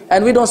Hanafi,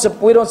 and we don't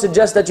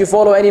suggest that you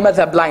follow any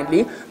madhab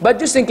blindly. But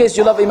just in case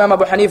you love Imam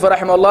Abu Hanifa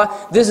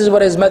rahimahullah, this is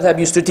what his madhab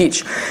used to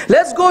teach.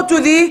 Let's go to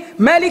the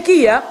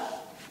Malikiyya.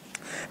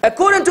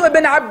 According to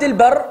Ibn Abd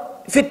al-Barr,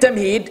 في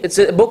التمهيد, it's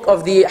a book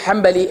of the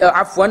Hanbali,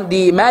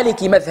 the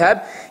Maliki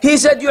madhab. He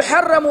said,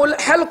 يحرم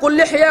حلق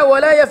اللحية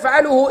ولا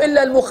يفعله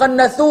إلا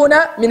المخنثون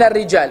من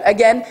الرجال.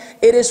 Again,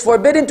 it is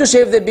forbidden to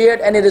shave the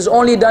beard, and it is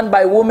only done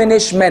by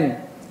womanish men.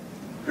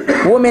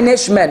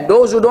 Womanish men,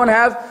 those who don't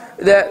have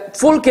the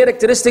full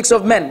characteristics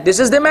of men. This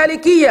is the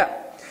Malikiyya.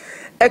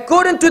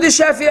 According to the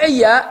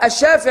Shafi'iyya,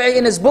 Al-Shafi'i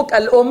in his book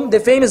Al-the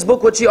famous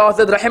book which he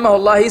authored,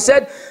 rahimahullah, he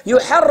said,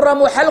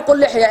 يحرم حلق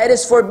اللحية, it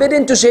is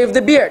forbidden to shave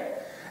the beard.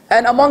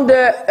 And among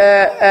the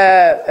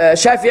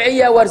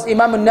Shafi'iyya was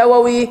Imam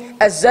al-Nawawi,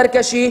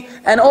 Az-Zarkashi,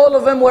 and all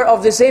of them were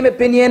of the same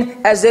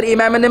opinion as their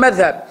Imam in the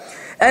madhab.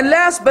 And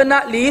last but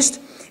not least,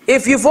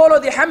 if you follow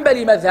the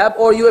Hanbali madhab,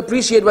 or you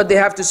appreciate what they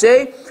have to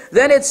say,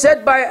 then it's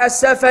said by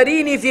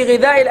As-Safarini fi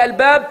Ghidha'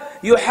 al-Albab,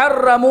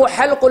 يحرم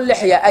حلق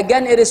اللحية.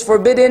 Again, it is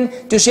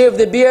forbidden to shave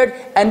the beard,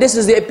 and this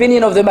is the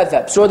opinion of the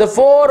madhab. So the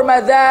 4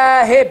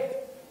 madhahib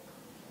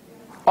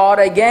are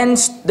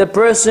against the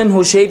person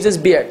who shaves his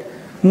beard.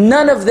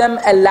 None of them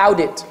allowed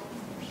it.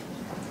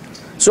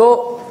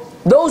 So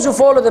those who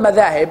follow the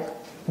madhahib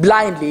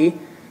blindly,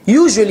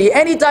 usually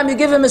anytime you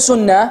give him a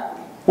sunnah,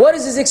 what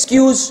is his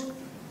excuse?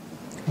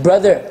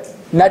 Brother,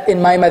 not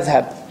in my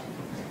madhab.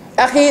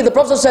 Akhi, the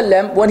Prophet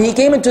ﷺ, when he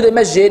came into the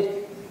masjid,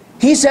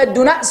 he said,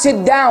 do not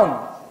sit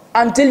down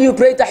until you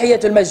pray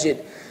tahiyatul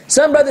masjid.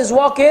 Some brothers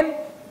walk in,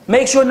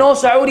 make sure no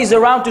Saudis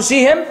around to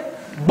see him,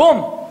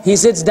 boom, he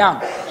sits down.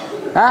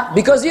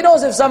 Because he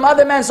knows if some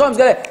other man saw him, he's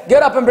going to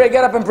get up and pray,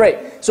 get up and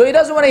pray. So he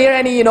doesn't want to hear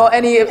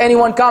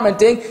anyone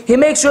commenting. He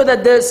makes sure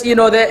that this,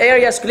 the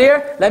area is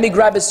clear. Let me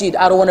grab a seat.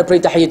 I don't want to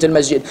pray tahiyatul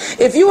masjid.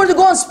 If you were to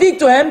go and speak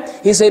to him,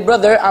 he said,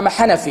 brother, I'm a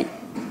Hanafi.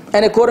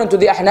 And according to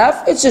the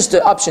Ahnaf, it's just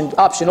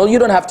optional. You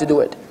don't have to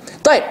do it.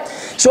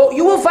 So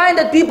you will find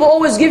that people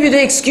always give you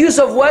the excuse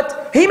of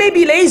what? He may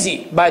be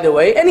lazy, by the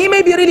way, and he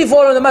may be really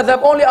following the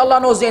madhab, only Allah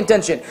knows the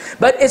intention.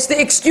 But it's the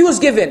excuse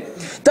given.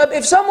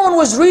 If someone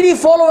was really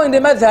following the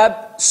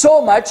madhab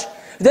so much,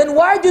 then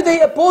why do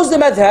they oppose the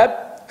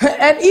madhab?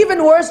 And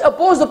even worse,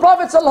 oppose the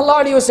Prophet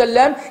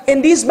ﷺ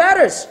in these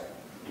matters.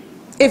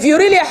 If you're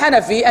really a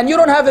Hanafi and you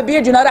don't have a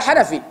beard, you're not a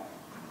Hanafi.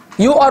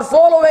 You are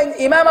following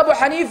Imam Abu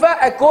Hanifa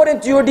according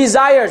to your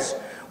desires.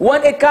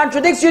 When it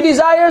contradicts your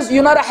desires,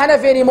 you're not a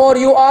Hanafi anymore,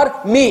 you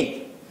are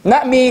me.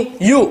 Not me,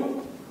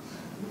 you.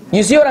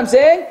 You see what I'm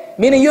saying?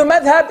 Meaning your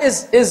madhab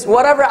is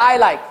whatever I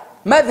like.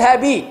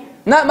 Madhabi.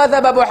 Not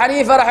madhab Abu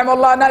Hanifa,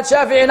 rahimahullah, not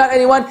Shafi'i, not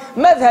anyone.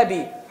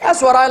 Madhabi.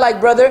 That's what I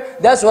like, brother.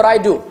 That's what I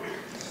do.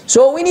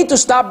 So we need to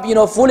stop,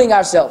 fooling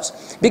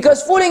ourselves.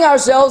 Because fooling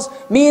ourselves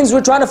means we're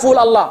trying to fool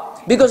Allah.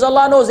 Because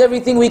Allah knows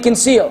everything we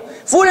conceal.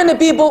 Fooling the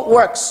people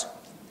works.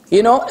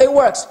 It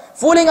works.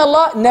 Fooling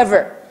Allah,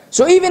 never.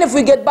 So even if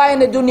we get by in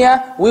the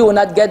dunya, we will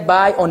not get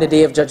by on the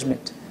Day of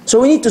Judgment.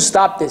 So we need to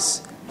stop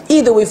this.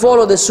 Either we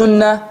follow the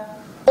sunnah,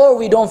 or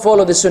we don't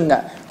follow the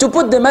sunnah. To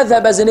put the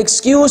madhab as an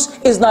excuse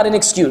is not an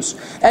excuse.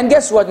 And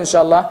guess what,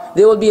 inshallah?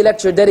 There will be a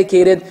lecture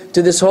dedicated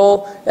to this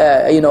whole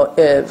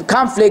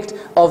conflict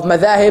of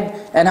madhahib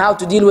and how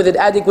to deal with it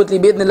adequately,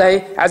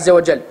 bi'idhnillahi azza wa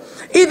jal.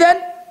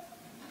 Either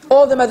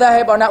all the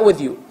madhahib are not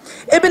with you.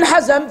 Ibn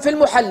Hazm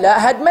fil Muhalla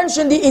had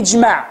mentioned the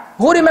ijma'.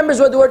 Who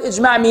remembers what the word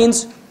ijma'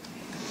 means?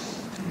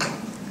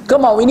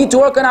 Come on, we need to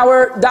work on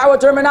our da'wah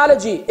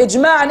terminology.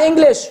 Ijma' in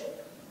English.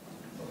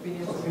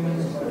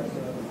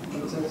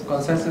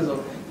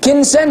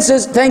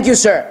 Consensus, thank you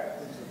sir.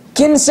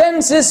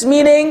 Consensus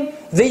meaning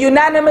the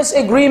unanimous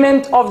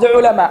agreement of the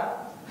ulama.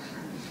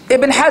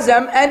 Ibn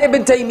Hazm and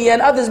Ibn Taymiyyah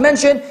and others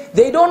mentioned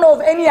they don't know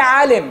of any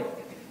alim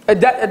at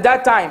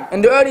that time,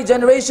 in the early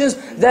generations,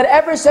 that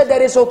ever said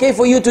that it's okay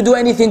for you to do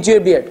anything to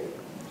your beard.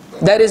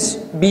 That is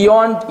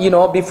beyond,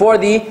 before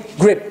the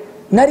grip.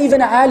 Not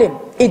even an alim.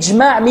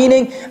 Ijma'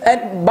 meaning,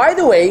 and by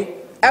the way,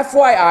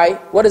 FYI,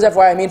 what does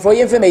FYI mean? For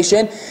your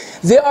information,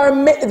 there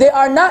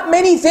are not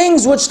many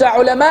things which the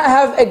ulama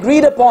have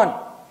agreed upon.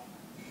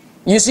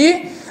 You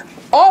see,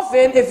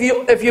 often if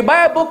you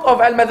buy a book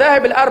of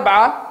Al-Madhahib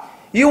Al-Arba'ah,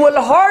 you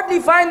will hardly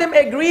find them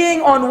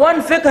agreeing on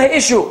one fiqh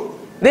issue.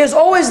 There's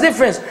always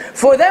difference.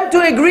 For them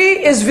to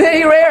agree is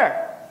very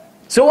rare.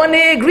 So when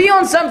they agree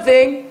on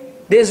something,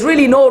 there's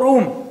really no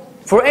room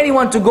for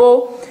anyone to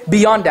go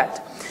beyond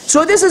that.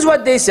 So this is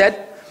what they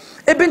said.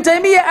 Ibn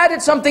Taymiyyah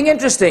added something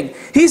interesting.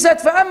 He said,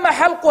 فَأَمَّا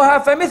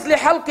حَلْقُهَا فَمِثْلِ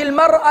حَلْقِ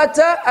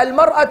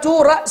الْمَرْأَةُ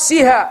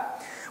رَأْسِهَا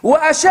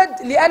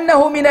وَأَشَدْ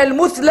لِأَنَّهُ مِنَ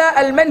الْمُثْلَى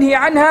الْمَنْهِ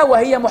عَنْهَا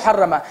وَهِيَ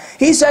مُحَرَّمَةٌ.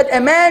 He said, a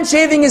man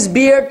shaving his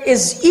beard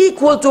is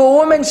equal to a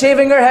woman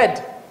shaving her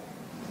head.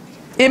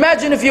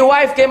 Imagine if your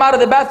wife came out of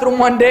the bathroom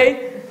one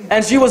day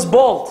and she was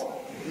bald.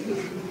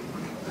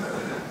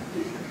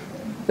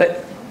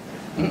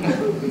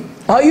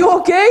 Are you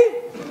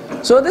okay?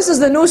 So this is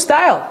the new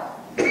style.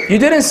 You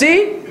didn't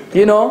see?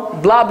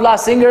 Blah blah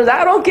singers.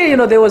 I don't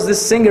care. There was this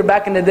singer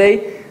back in the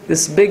day,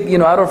 this big,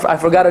 I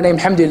forgot her name,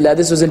 alhamdulillah,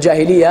 this was in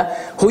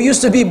Jahiliyyah, who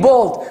used to be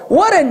bald.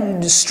 What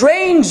a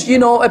strange,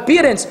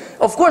 appearance.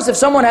 Of course, if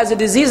someone has a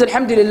disease,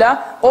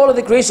 alhamdulillah, all of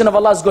the creation of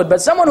Allah is good. But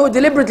someone who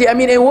deliberately,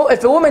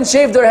 if a woman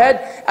shaved her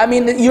head,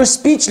 you're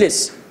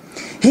speechless.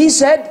 He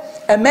said,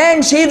 a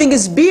man shaving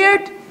his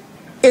beard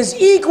is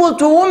equal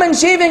to a woman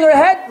shaving her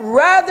head,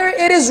 rather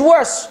it is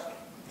worse.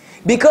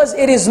 Because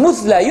it is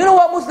muthla. You know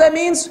what muthla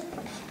means?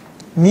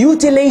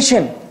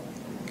 Mutilation.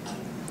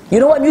 You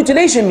know what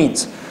mutilation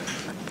means?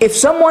 If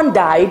someone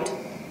died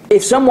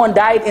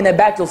in a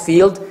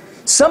battlefield,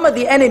 some of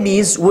the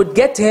enemies would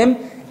get him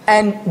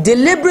and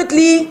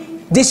deliberately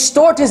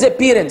distort his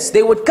appearance.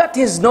 They would cut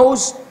his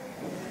nose,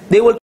 they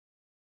will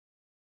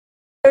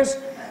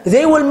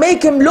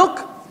make him look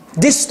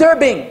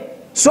disturbing.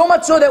 So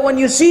much so that when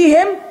you see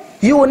him,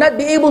 you will not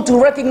be able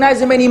to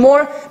recognize him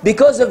anymore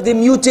because of the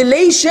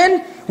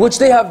mutilation which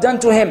they have done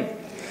to him.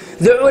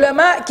 The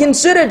ulama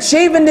considered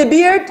shaving the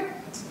beard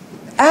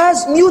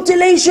as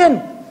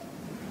mutilation.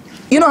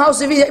 You know how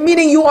severe,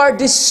 meaning you are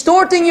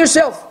distorting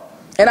yourself.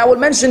 And I will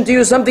mention to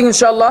you something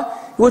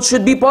inshallah, which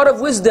should be part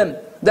of wisdom,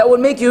 that will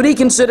make you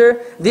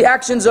reconsider the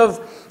actions of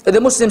the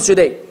Muslims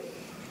today.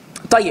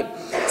 طيب.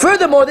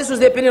 Furthermore, this was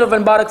the opinion of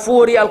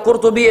Al-Barakfuri,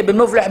 Al-Qurtubi, Ibn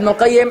Muflih, Ibn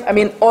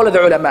Al-Qayyim, all of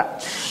the ulama.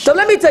 So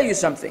let me tell you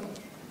something.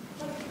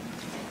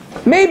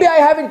 Maybe I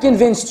haven't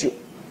convinced you.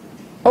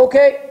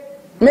 Okay?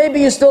 Maybe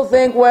you still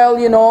think, well,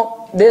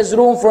 there's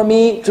room for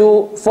me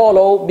to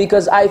follow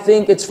because I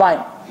think it's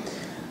fine.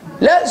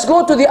 Let's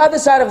go to the other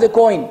side of the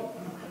coin.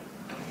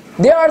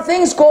 There are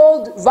things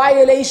called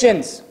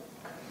violations.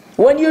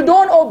 When you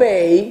don't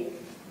obey,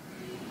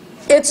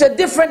 it's at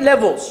different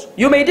levels.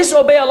 You may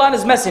disobey Allah and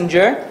His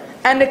Messenger,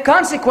 and the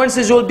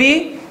consequences will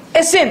be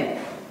a sin.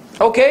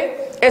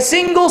 Okay? A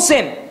single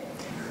sin.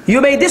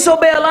 You may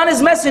disobey Allah and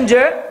His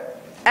Messenger,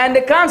 and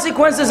the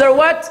consequences are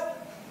what?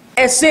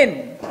 A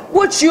sin.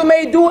 Which you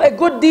may do a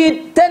good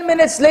deed 10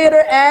 minutes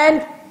later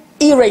and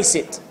erase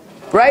it.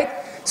 Right?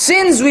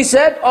 Sins, we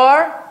said,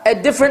 are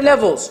at different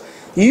levels.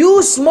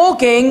 You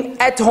smoking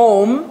at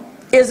home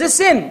is a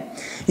sin.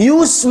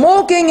 You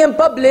smoking in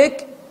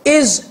public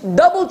is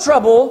double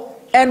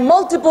trouble and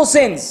multiple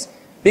sins.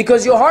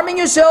 Because you're harming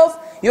yourself,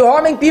 you're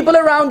harming people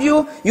around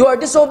you, you are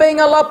disobeying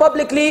Allah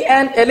publicly,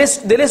 and the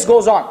list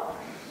goes on.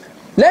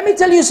 Let me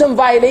tell you some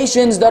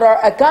violations that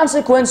are a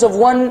consequence of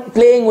one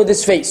playing with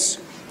his face.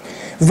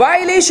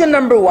 Violation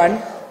number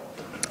one,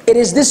 it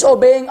is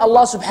disobeying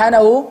Allah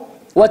subhanahu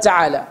wa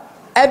ta'ala.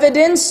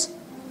 Evidence,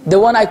 the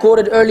one I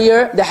quoted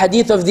earlier, the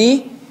hadith of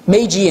the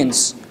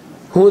Magians,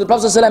 who the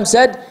Prophet ﷺ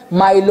said,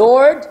 my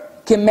Lord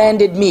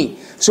commanded me.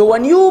 So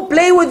when you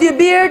play with your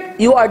beard,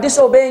 you are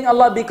disobeying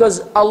Allah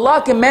because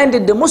Allah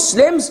commanded the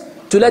Muslims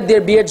to let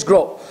their beards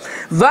grow.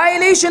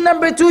 Violation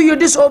number 2, you're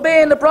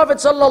disobeying the Prophet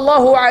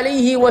sallallahu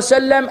alaihi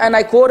wasallam, and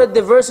I quoted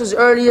the verses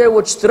earlier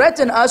which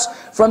threaten us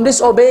from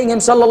disobeying him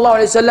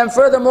sallallahu alaihi wasallam.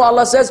 Furthermore,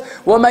 Allah says,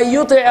 وَمَن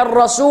يُطِعِ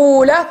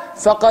الرَّسُولَ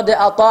فَقَدْ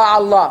أَطَاعَ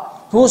اللَّهِ.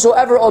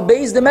 Whosoever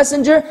obeys the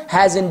messenger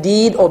has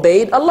indeed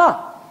obeyed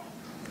Allah.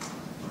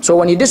 So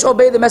when you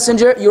disobey the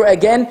messenger, you're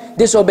again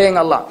disobeying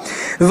Allah.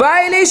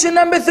 Violation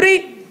number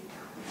 3,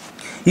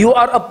 you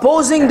are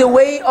opposing the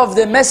way of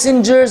the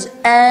messengers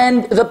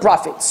and the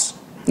prophets.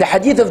 The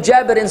hadith of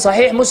Jabir in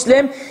Sahih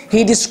Muslim,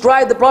 he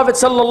described the Prophet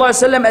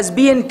ﷺ as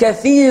being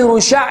كَثِيرُ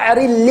شَعْرِ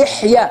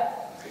اللِّحْيَةِ.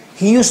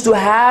 He used to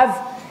have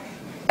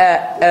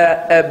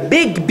a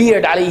big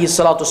beard, alayhi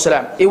salatu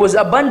wasalam. It was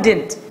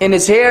abundant in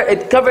his hair,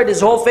 it covered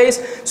his whole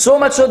face, so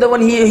much so that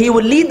when he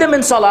would lead them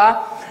in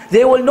salah,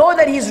 they will know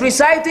that he's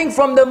reciting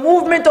from the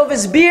movement of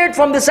his beard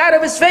from the side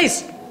of his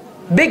face.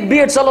 Big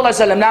beard, sallallahu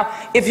alaihi wasallam.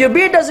 Now, if your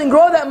beard doesn't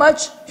grow that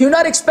much, you're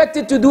not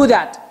expected to do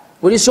that.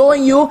 What is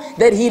showing you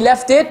that he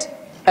left it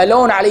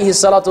alone, alayhi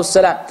salatu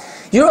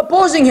wasalam. You're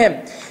opposing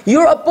him.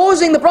 You're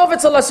opposing the Prophet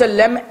sallallahu alaihi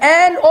wasallam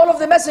and all of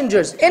the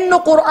messengers. In the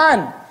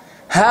Quran,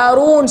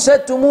 Harun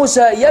said to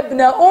Musa,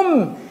 Yabna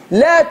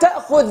la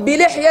ta'khudh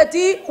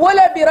bilihyati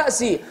wala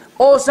bira'si.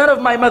 O son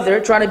of my mother,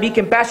 trying to be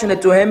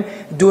compassionate to him,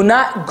 do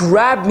not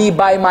grab me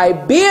by my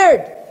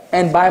beard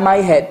and by my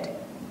head.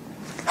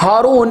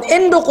 Harun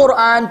in the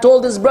Quran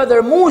told his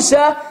brother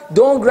Musa,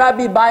 don't grab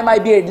me by my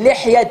beard,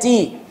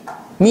 lihyati,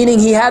 meaning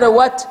he had a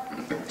what?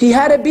 He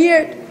had a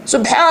beard.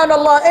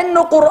 Subhanallah, in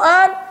the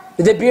Quran,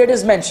 the beard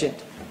is mentioned.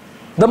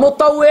 The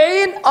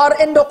mutawwi'een are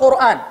in the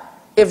Quran.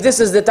 If this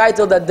is the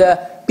title that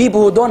the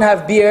people who don't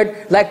have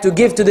beard like to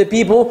give to the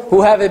people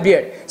who have a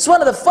beard. It's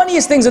one of the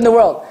funniest things in the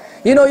world.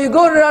 You know, you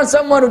go around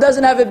someone who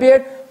doesn't have a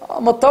beard,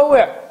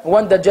 mutawwi',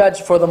 want the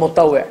judge for the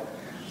mutawwi'.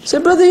 Say,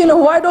 brother, you know,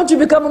 why don't you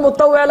become a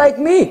mutawwi' like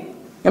me?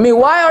 I mean,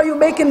 why are you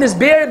making this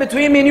barrier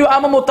between me and you?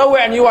 I'm a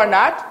mutawwi' and you are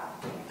not.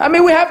 I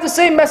mean, we have the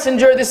same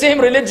messenger, the same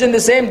religion, the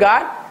same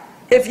God.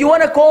 If you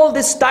want to call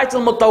this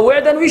title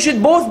mutawwi', then we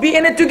should both be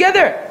in it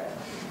together.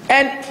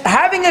 And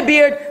having a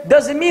beard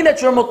doesn't mean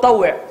that you're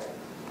mutawwi'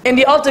 in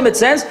the ultimate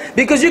sense,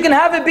 because you can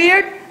have a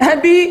beard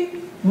and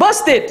be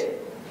busted.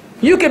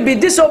 You could be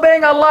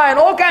disobeying Allah in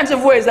all kinds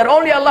of ways that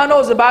only Allah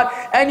knows about,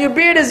 and your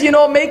beard is, you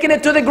know, making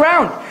it to the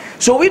ground.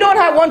 So we don't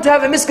want to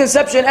have a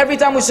misconception every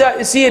time we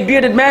see a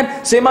bearded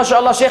man, say,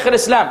 MashaAllah, Shaykh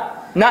al-Islam.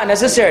 Not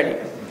necessarily.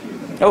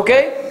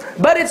 Okay?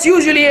 But it's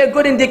usually a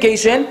good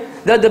indication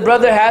that the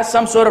brother has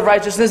some sort of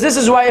righteousness. This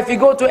is why if you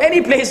go to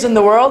any place in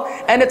the world,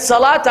 and it's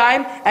salah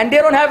time, and they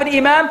don't have an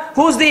imam,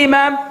 who's the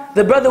imam?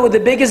 The brother with the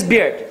biggest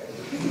beard.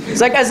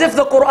 It's like as if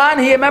the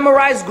Quran he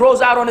memorized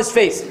grows out on his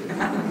face.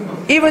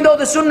 Even though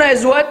the sunnah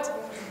is what?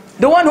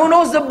 The one who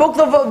knows the book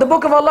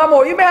of Allah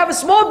more. You may have a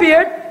small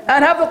beard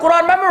and have the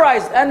Quran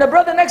memorized, and the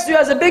brother next to you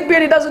has a big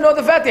beard, he doesn't know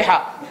the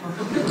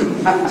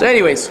Fatiha. So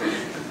anyways,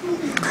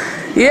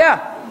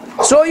 yeah.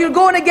 So you're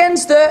going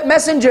against the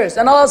messengers.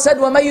 And Allah said,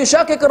 وَمَن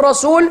يُشَاقِقِ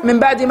الرَّسُولِ مِن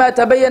بَعْدِ مَا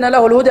تَبَيَّنَ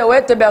لَهُ الْهُدَى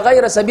وَيَتَّبِعْ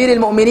غَيْرَ سَبِيلِ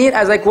الْمُؤْمِنِينَ,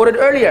 as I quoted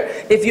earlier.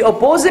 If you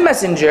oppose the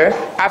messenger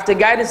after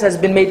guidance has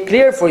been made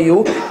clear for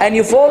you, and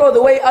you follow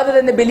the way other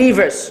than the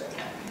believers,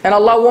 and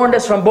Allah warned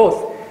us from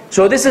both.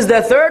 So this is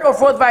the third or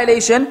fourth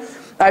violation.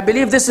 I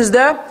believe this is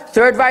the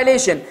third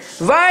violation.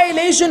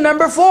 Violation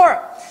number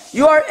 4.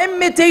 You are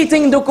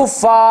imitating the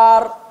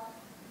kuffar.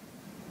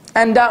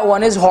 And that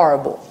one is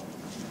horrible.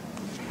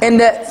 In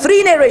the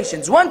 3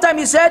 narrations, one time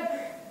he said,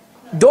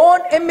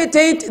 don't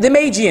imitate the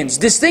Magians,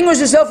 distinguish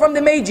yourself from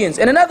the Magians.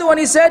 In another one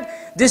he said,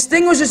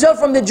 distinguish yourself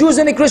from the Jews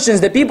and the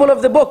Christians, the people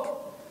of the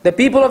book, the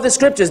people of the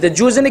scriptures, the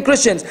Jews and the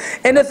Christians.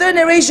 In the 3rd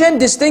narration,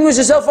 distinguish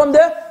yourself from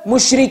the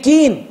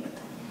mushrikeen.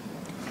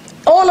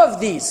 All of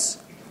these,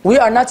 we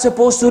are not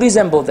supposed to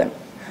resemble them.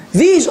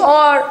 These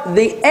are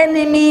the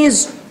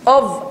enemies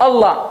of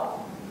Allah.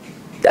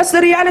 That's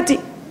the reality.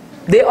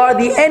 They are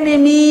the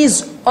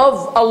enemies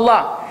of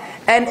Allah.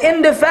 And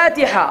in the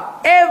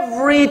Fatiha,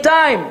 every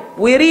time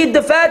we read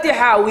the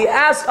Fatiha, we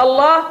ask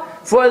Allah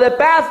for the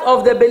path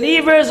of the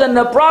believers and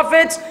the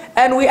prophets,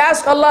 and we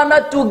ask Allah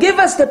not to give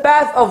us the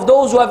path of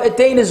those who have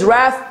attained His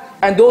wrath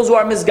and those who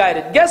are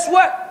misguided. Guess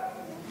what?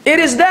 It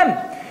is them.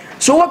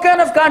 So what kind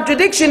of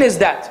contradiction is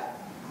that?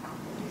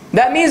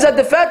 That means that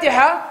the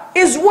Fatiha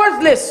is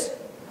worthless.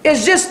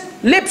 It's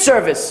just lip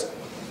service.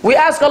 We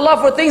ask Allah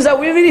for things that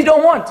we really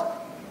don't want.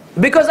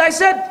 Because I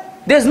said,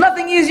 there's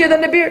nothing easier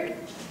than the beard.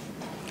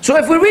 So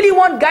if we really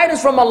want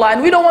guidance from Allah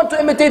and we don't want to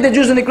imitate the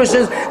Jews and the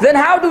Christians, then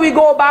how do we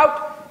go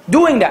about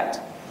doing that?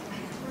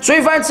 So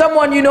you find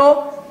someone, you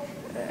know,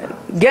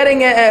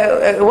 getting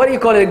a what do you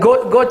call it,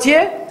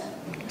 gautier?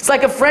 It's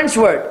like a French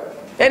word.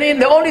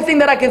 And the only thing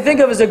that I can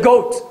think of is a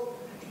goat.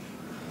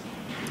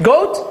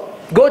 Goat?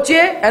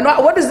 Gautier? And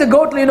what is the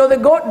goat? You know, the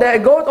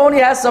goat only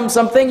has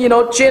something, you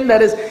know, chin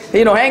that is,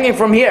 you know, hanging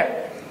from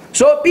here.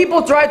 So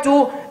people try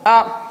to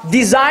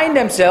design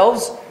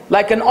themselves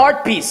like an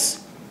art piece.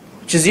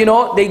 Which is, you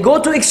know, they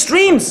go to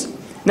extremes.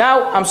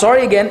 Now, I'm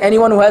sorry again,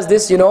 anyone who has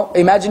this, you know,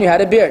 imagine you had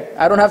a beard.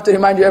 I don't have to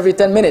remind you every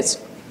 10 minutes.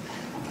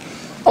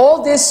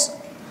 All this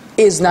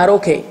is not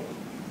okay.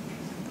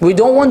 We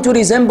don't want to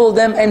resemble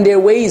them and their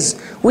ways.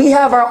 We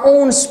have our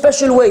own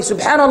special way.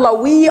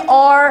 Subhanallah, we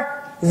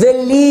are the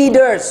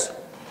leaders.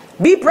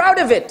 Be proud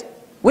of it.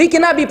 We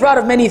cannot be proud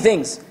of many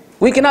things.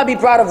 We cannot be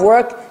proud of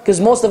work, because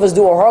most of us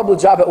do a horrible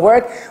job at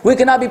work. We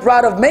cannot be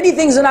proud of many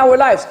things in our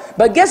lives.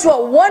 But guess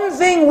what? One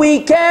thing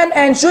we can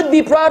and should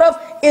be proud of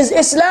is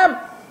Islam.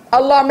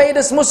 Allah made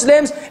us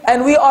Muslims,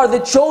 and we are the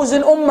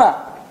chosen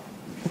ummah.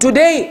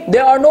 Today,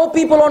 there are no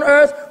people on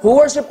earth who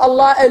worship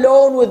Allah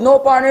alone with no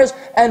partners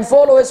and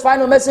follow His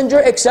final messenger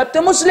except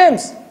the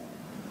Muslims.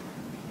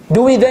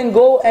 Do we then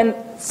go and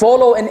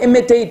follow and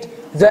imitate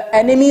the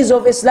enemies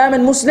of Islam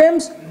and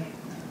Muslims?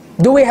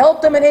 Do we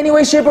help them in any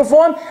way, shape or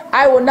form?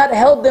 I will not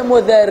help them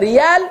with a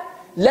riyal,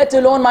 let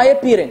alone my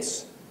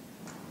appearance.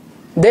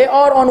 They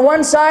are on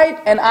one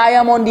side and I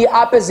am on the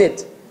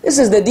opposite. This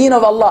is the deen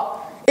of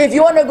Allah. If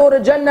you want to go to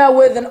Jannah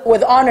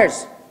with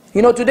honors,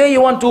 today you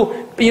want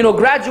to,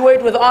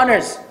 graduate with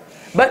honors.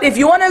 But if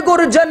you want to go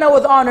to Jannah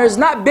with honors,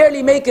 not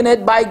barely making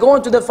it by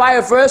going to the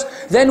fire first,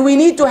 then we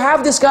need to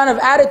have this kind of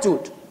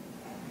attitude.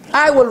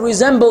 I will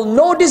resemble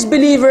no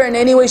disbeliever in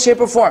any way,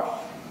 shape or form.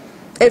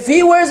 If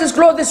he wears his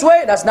clothes this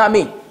way, that's not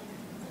me.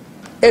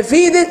 If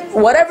he did,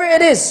 whatever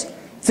it is,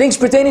 things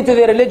pertaining to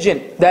their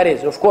religion, that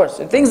is, of course.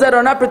 And things that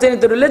are not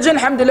pertaining to religion,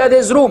 alhamdulillah,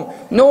 there's room.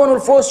 No one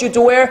will force you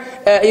to wear,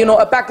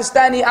 a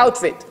Pakistani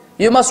outfit.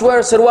 You must wear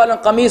a sarwal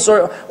and qamis,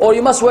 or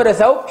you must wear a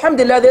thawb.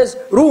 Alhamdulillah, there's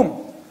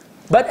room.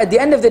 But at the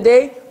end of the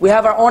day, we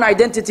have our own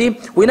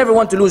identity. We never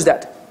want to lose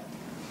that.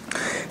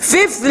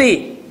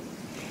 Fifthly,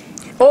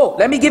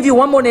 let me give you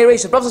one more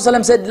narration. Prophet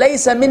ﷺ said,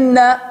 لَيْسَ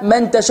مِنَّا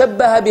مَنْ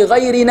تَشَبَّهَ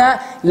بِغَيْرِنَا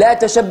لَا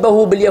تَشَبَّهُ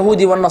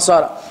بِالْيَهُودِ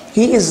وَالنَّصَارَى.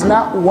 He is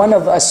not one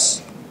of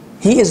us.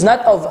 He is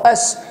not of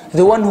us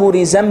the one who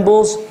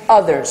resembles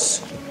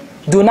others.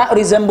 Do not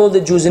resemble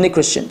the Jews and the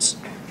Christians.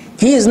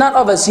 He is not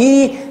of us.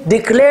 He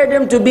declared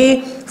them to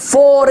be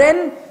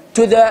foreign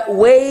to the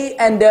way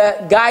and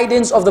the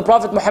guidance of the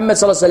Prophet Muhammad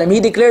ﷺ. He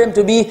declared them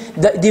to be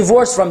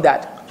divorced from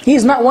that. He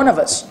is not one of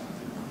us.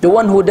 The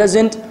one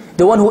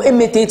who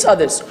imitates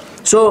others.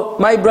 So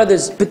my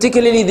brothers,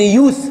 particularly the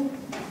youth,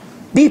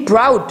 be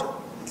proud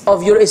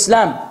of your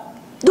Islam.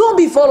 Don't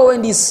be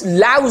following these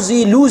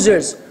lousy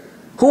losers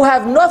who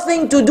have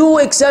nothing to do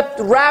except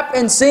rap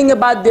and sing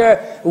about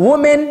their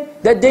women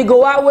that they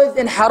go out with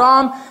in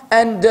haram,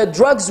 and the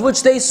drugs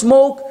which they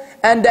smoke,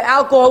 and the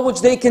alcohol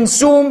which they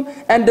consume,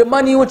 and the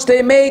money which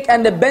they make,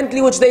 and the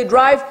Bentley which they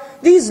drive.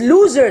 These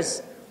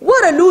losers,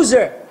 what a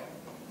loser.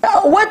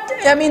 To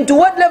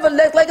what level?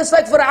 Like it's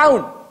like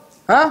Fir'aun.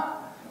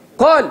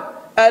 قال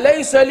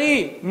أليس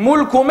لي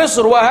ملك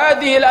مصر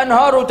وهذه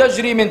الأنهار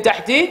تجري من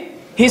تحتي.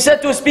 He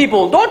said to his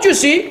people, don't you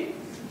see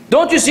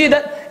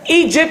that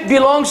Egypt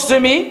belongs to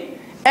me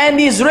and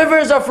these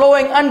rivers are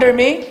flowing under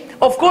me?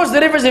 Of course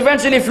the rivers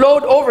eventually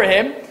flowed over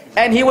him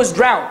and he was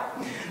drowned.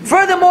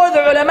 Furthermore,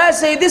 the ulama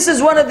say this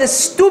is one of the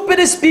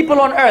stupidest people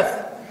on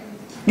earth.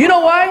 You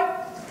know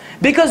why?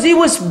 Because he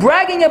was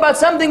bragging about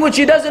something which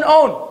he doesn't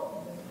own.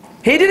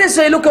 He didn't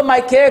say, look at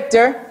my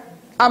character,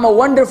 I'm a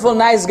wonderful,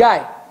 nice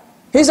guy.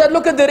 He said,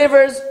 look at the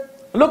rivers.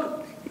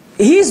 Look,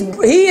 he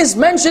is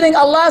mentioning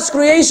Allah's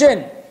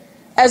creation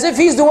as if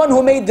He's the one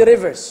who made the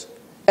rivers.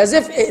 As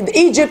if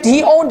Egypt,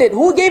 He owned it.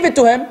 Who gave it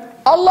to him?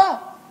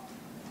 Allah.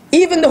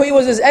 Even though he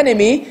was his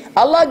enemy,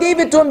 Allah gave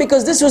it to him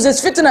because this was his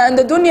fitna in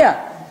the dunya.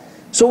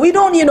 So we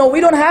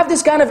don't have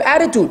this kind of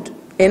attitude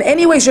in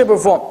any way, shape or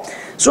form.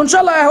 So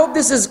inshallah, I hope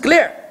this is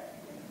clear.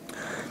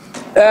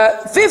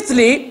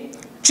 Fifthly,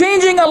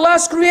 changing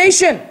Allah's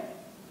creation.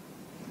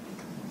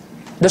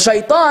 The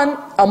shaitan,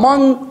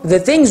 among the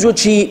things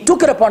which he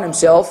took it upon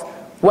himself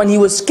when he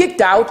was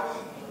kicked out,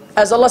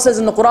 as Allah says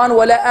in the Quran,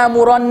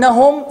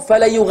 وَلَآمُرَنَّهُمْ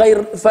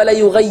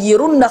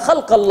فَلَيُغَيِّرُنَّ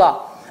خَلْقَ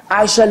اللَّهِ.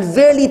 I shall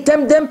verily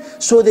tempt them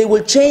so they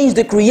will change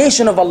the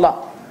creation of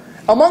Allah.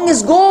 Among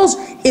His goals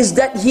is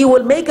that He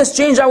will make us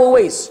change our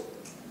ways.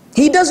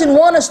 He doesn't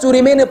want us to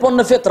remain upon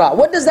the fitrah.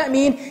 What does that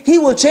mean? He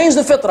will change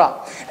the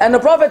fitrah. And the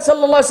Prophet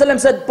ﷺ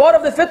said, part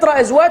of the fitrah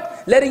is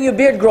what? Letting your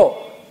beard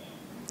grow.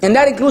 And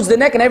that includes the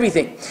neck and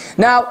everything.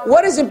 Now,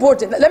 what is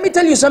important? Let me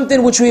tell you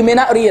something which we may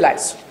not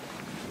realize.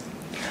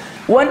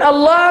 When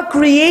Allah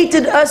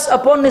created us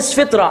upon this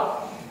fitrah,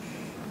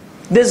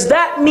 does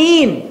that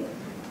mean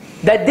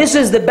that this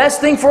is the best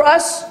thing for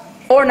us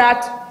or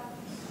not?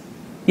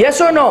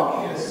 Yes or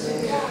no?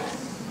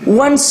 Yes.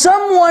 When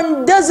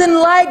someone doesn't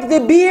like the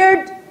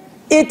beard,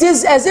 it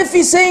is as if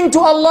he's saying to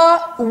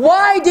Allah,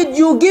 why did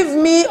you give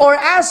me or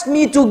ask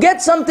me to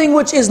get something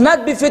which is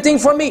not befitting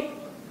for me?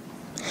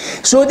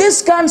 So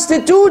this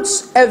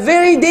constitutes a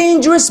very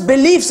dangerous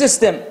belief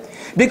system.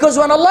 Because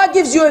when Allah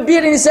gives you a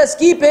beard and He says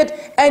keep it,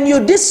 and you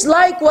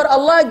dislike what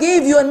Allah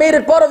gave you and made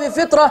it part of your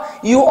fitrah,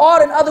 you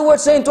are in other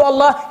words saying to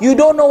Allah, you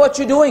don't know what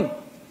you're doing.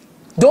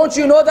 Don't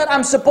you know that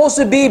I'm supposed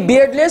to be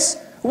beardless?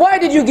 Why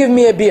did you give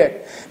me a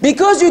beard?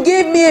 Because you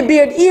gave me a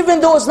beard, even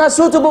though it's not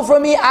suitable for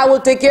me, I will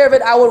take care of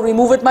it, I will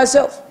remove it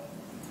myself.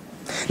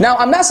 Now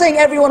I'm not saying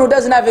everyone who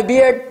doesn't have a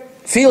beard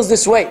feels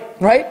this way,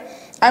 right?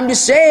 I'm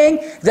just saying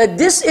that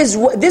this is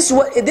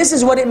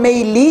what it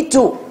may lead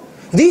to.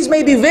 These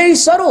may be very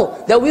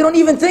subtle, that we don't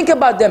even think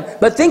about them.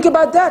 But think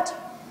about that.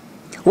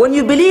 When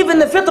you believe in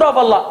the fitrah of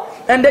Allah,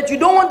 and that you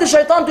don't want the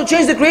shaitan to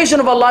change the creation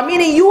of Allah,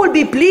 meaning you will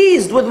be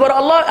pleased with what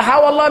Allah,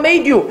 how Allah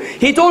made you.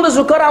 He told us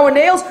to cut our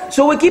nails,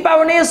 so we keep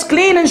our nails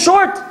clean and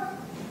short.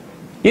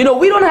 You know,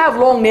 we don't have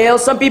long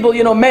nails. Some people,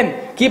 you know,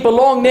 men keep a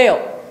long nail,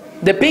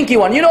 the pinky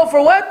one. You know,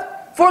 for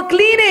what? For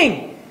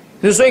cleaning.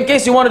 So in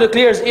case you wanted to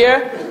clear his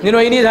ear, you know,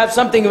 you need to have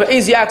something of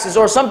easy access,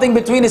 or something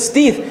between his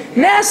teeth.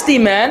 Nasty,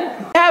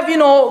 man. Have, you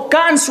know,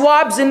 cotton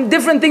swabs and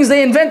different things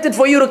they invented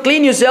for you to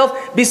clean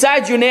yourself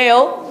besides your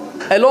nail,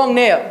 a long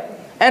nail.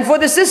 And for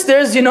the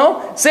sisters, you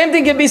know, same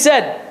thing can be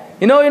said.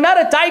 You know, you're not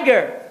a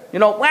tiger. You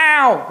know,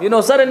 wow. You know,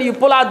 suddenly you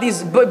pull out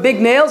these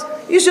big nails.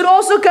 You should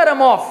also cut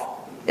them off.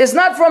 It's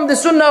not from the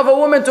sunnah of a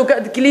woman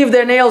to leave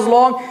their nails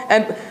long.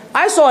 And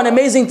I saw an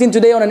amazing thing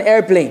today on an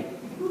airplane.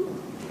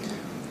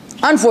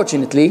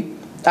 Unfortunately,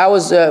 I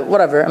was,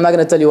 whatever, I'm not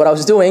going to tell you what I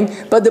was doing.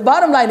 But the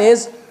bottom line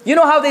is, you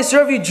know how they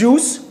serve you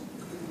juice?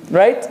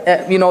 Right?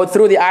 You know,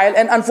 through the aisle.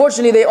 And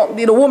unfortunately, they,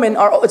 you know, women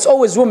are, it's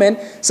always women.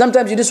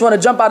 Sometimes you just want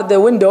to jump out of the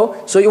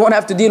window, so you won't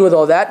have to deal with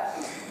all that.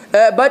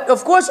 But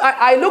of course,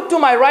 I look to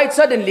my right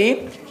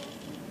suddenly,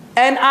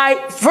 and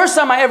first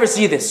time I ever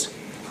see this.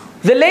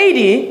 The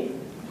lady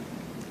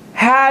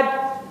had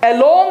a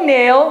long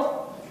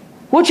nail,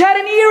 which had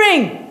an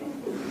earring.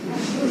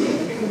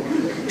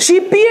 She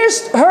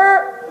pierced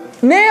her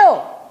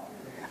nail.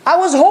 I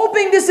was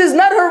hoping this is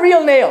not her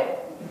real nail.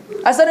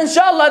 I said,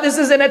 inshallah, this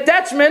is an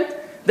attachment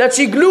that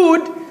she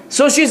glued,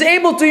 so she's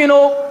able to, you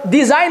know,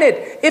 design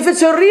it. If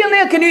it's a real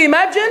nail, can you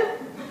imagine?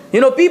 You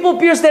know, people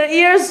pierce their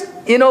ears,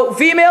 you know,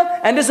 female,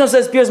 and this one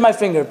says, pierce my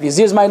finger, please.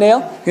 Here's my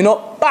nail, you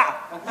know, bah!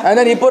 And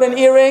then he put an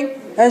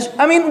earring. And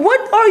I mean,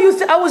 what are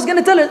you, I was going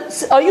to tell her,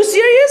 are you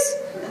serious?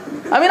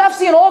 I mean, I've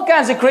seen all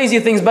kinds of crazy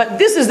things, but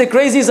this is the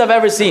craziest I've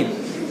ever seen.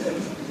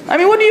 I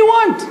mean, what do you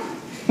want?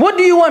 What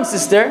do you want,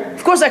 sister?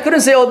 Of course, I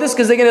couldn't say all this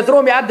because they're going to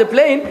throw me out the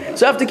plane,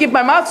 so I have to keep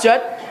my mouth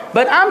shut.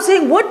 But I'm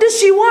saying, what does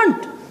she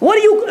want? What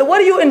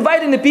are you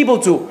inviting the people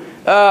to?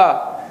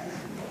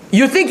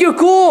 You think you're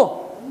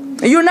cool?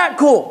 You're not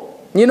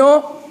cool, you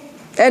know?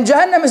 And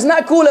Jahannam is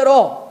not cool at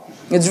all.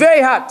 It's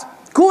very hot.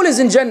 Cool is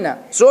in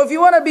Jannah. So if you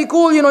want to be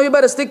cool, you know, you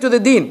better stick to the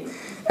deen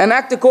and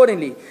act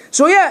accordingly.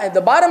 So yeah, the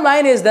bottom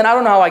line is, then I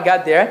don't know how I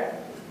got there.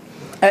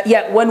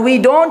 Yeah, when we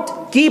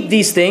don't keep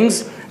these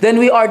things, then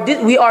we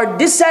are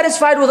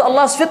dissatisfied with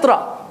Allah's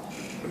fitrah.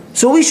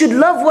 So we should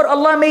love what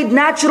Allah made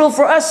natural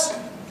for us.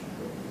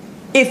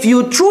 If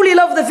you truly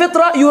love the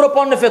fitrah, you're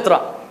upon the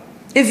fitrah.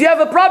 If you have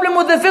a problem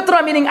with the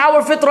fitrah, meaning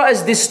our fitrah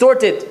is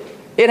distorted,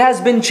 it has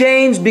been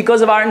changed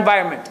because of our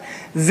environment.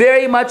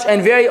 Very much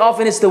and very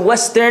often it's the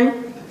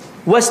Western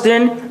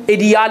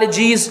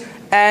ideologies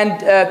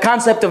and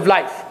concept of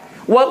life.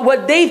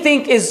 What they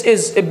think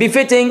is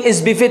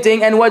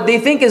befitting, and what they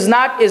think is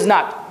not, is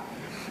not.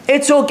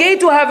 It's okay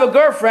to have a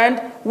girlfriend.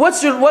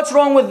 What's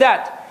wrong with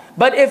that?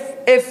 But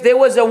if there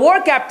was a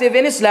war captive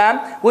in Islam,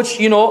 which,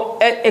 you know,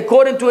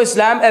 according to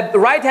Islam, a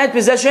right hand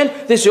possession,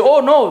 they say, oh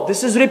no,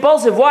 this is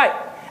repulsive. Why?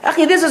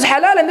 Akhi, this is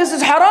halal and this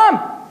is haram.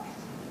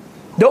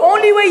 The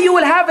only way you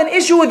will have an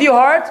issue with your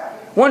heart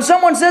when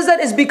someone says that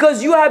is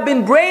because you have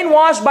been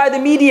brainwashed by the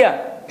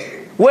media.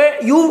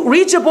 Where you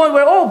reach a point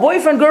where, oh,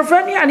 boyfriend,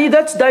 girlfriend, yani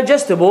that's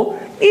digestible.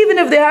 Even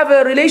if they have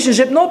a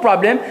relationship, no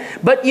problem.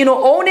 But, you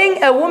know,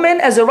 owning a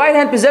woman as a right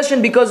hand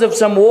possession because of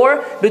some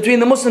war between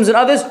the Muslims and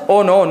others,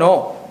 oh no,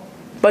 no.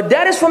 But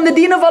that is from the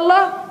deen of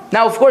Allah.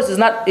 Now, of course, it's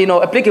not, you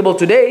know, applicable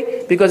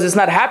today because it's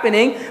not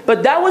happening.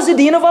 But that was the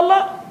deen of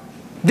Allah.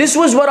 This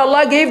was what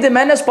Allah gave the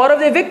men as part of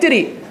their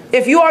victory.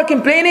 If you are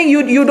complaining,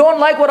 you don't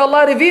like what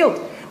Allah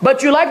revealed,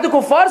 but you like the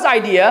kuffar's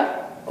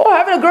idea, oh,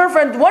 having a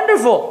girlfriend,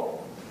 wonderful.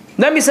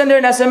 Let me send her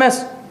an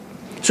SMS.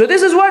 So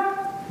this is what?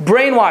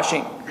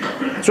 Brainwashing.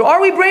 So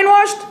are we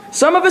brainwashed?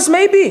 Some of us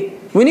may be.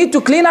 We need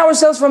to clean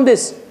ourselves from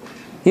this.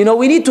 You know,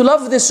 we need to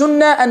love the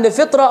sunnah and the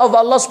fitrah of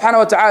Allah subhanahu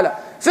wa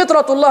ta'ala.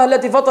 Fitratullah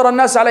allati fatara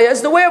an-nas alayha.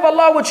 It's the way of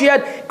Allah which He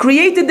had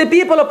created the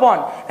people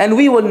upon. And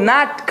we will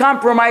not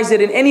compromise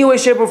it in any way,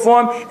 shape or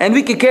form. And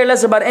we could care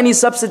less about any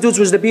substitutes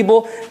which the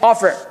people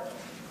offer.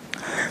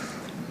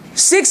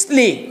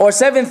 Sixthly or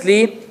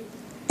seventhly,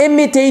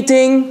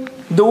 imitating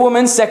the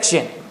woman's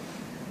section.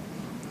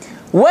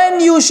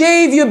 When you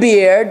shave your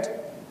beard,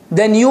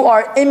 then you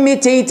are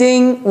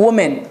imitating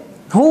women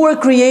who were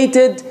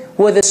created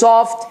with a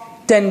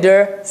soft,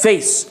 tender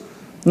face.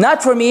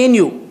 Not for me and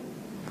you.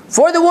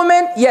 For the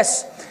woman,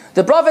 yes.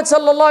 The Prophet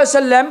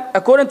ﷺ,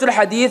 according to the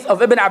hadith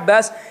of Ibn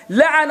Abbas,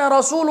 لَعَنَ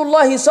رَسُولُ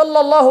اللَّهِ صَلَّى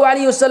اللَّهُ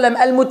عَلَيْهِ وسلم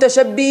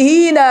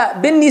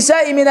الْمُتَشَبِّهِينَ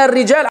بِالنِّسَاءِ مِنَ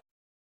الرِّجَالِ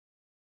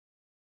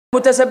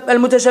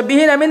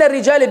المتشبهين من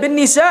الرجال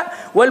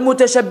بالنساء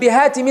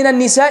والمتشبهات من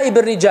النساء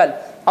بالرجال.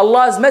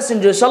 Allah's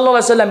Messenger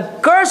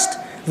ﷺ cursed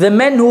the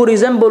men who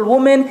resemble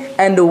women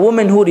and the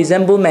women who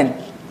resemble men.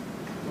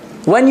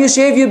 When you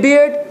shave your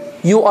beard,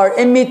 you are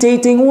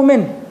imitating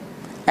women,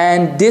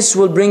 and this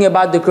will bring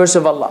about the curse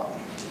of Allah.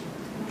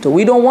 So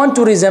we don't want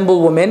to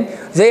resemble women.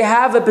 They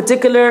have a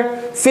particular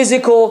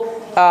physical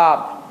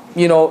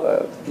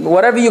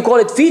whatever you call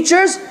it,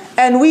 features,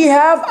 and we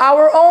have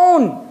our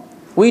own.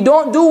 We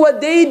don't do what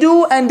they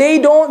do, and they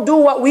don't do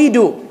what we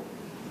do.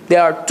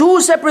 There are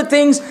two separate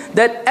things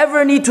that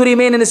ever need to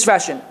remain in this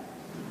fashion.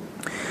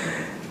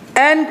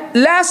 And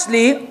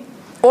lastly,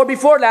 or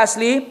before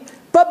lastly,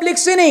 public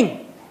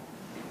sinning.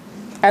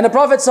 And the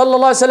Prophet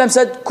ﷺ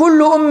said, كُلُّ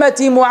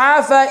أُمَّتِي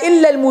مُعَافَى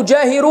إِلَّا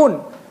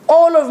الْمُجَاهِرُونَ.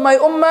 All of my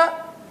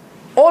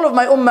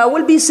ummah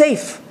will be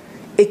safe,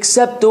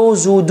 except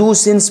those who do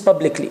sins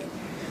publicly.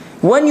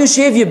 When you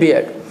shave your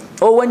beard,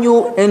 or when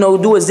you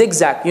do a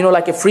zigzag,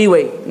 like a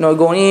freeway,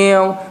 going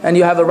and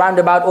you have a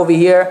roundabout over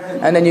here,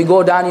 and then you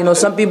go down.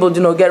 Some people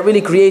get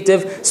really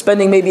creative,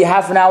 spending maybe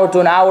half an hour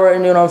to an hour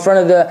in front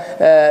of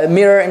the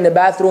mirror in the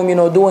bathroom,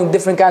 doing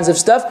different kinds of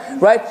stuff,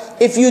 right?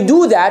 If you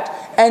do that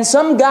and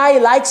some guy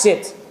likes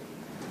it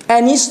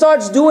and he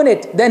starts doing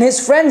it, then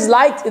his friend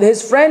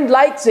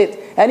likes it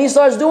and he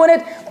starts doing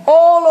it,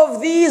 all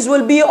of these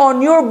will be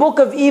on your book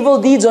of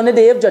evil deeds on the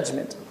Day of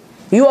Judgment.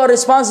 You are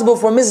responsible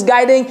for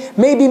misguiding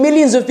maybe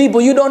millions of people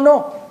you don't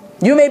know.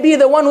 You may be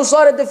the one who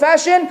started the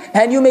fashion,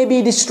 and you may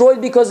be destroyed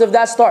because of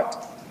that start.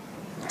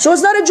 So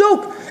it's not a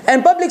joke.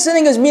 And public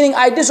sinning is meaning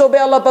I disobey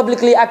Allah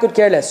publicly, I could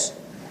care less.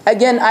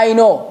 Again, I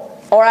know,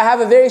 or I have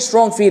a very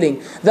strong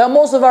feeling that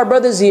most of our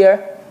brothers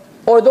here,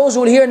 or those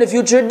who will hear in the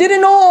future,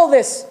 didn't know all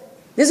this.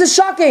 This is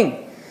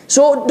shocking.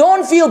 So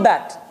don't feel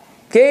bad.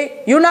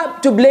 Okay? You're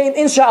not to blame,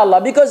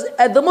 inshallah, because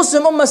the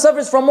Muslim Ummah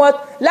suffers from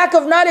what? Lack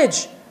of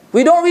knowledge.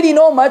 We don't really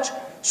know much.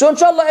 So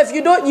inshallah, if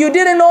you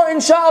didn't know,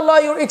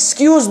 inshallah, you're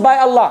excused by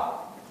Allah.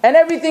 And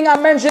everything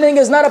I'm mentioning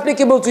is not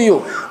applicable to you.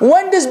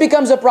 When this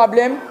becomes a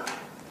problem,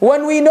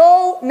 when we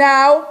know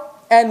now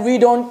and we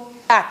don't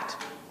act,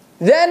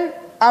 then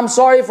I'm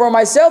sorry for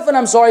myself and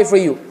I'm sorry for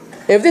you.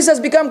 If this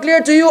has become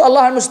clear to you,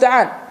 Allah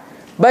al-Musta'an.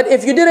 But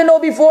if you didn't know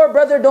before,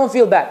 brother, don't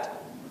feel bad.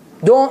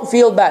 Don't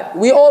feel bad.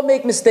 We all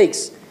make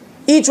mistakes.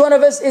 Each one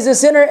of us is a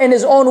sinner in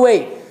his own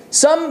way.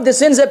 Some, the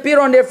sins appear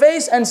on their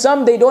face, and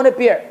some, they don't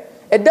appear.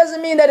 It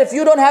doesn't mean that if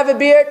you don't have a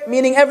beard,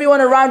 meaning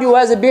everyone around you who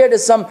has a beard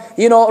is some,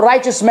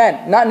 righteous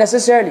man. Not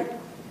necessarily.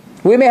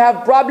 We may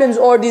have problems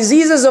or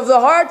diseases of the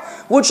heart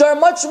which are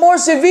much more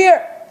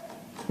severe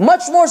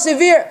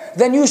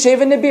than you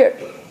shaving the beard.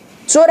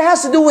 So it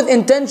has to do with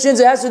intentions,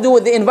 it has to do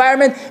with the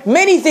environment,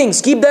 many things.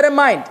 Keep that in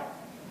mind.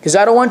 Because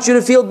I don't want you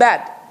to feel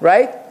bad,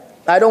 right?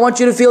 I don't want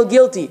you to feel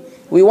guilty.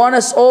 We want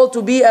us all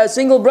to be a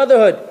single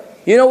brotherhood.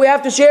 We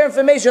have to share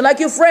information like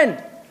your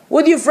friend.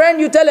 With your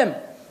friend, you tell him,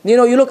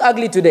 you look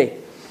ugly today.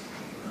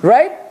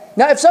 Right?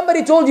 Now, if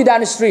somebody told you down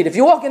the street, if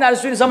you're walking down the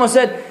street and someone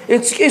said,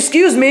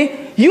 excuse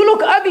me, you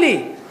look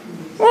ugly.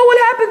 What will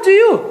happen to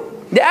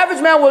you? The average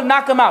man will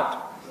knock him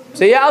out.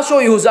 Say, yeah, I'll show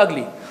you who's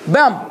ugly.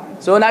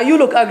 Bam. So now you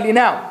look ugly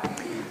now.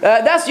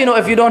 That's,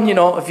 if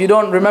you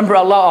don't remember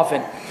Allah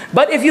often.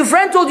 But if your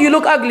friend told you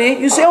look ugly,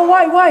 you say, oh,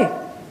 why?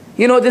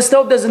 This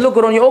stuff doesn't look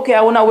good on you. Okay,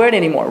 I will not wear it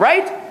anymore,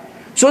 right?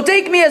 So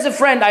take me as a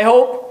friend, I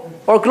hope,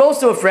 or close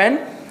to a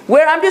friend,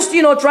 where I'm just,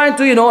 trying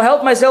to,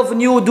 help myself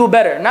and you do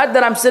better. Not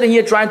that I'm sitting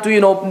here trying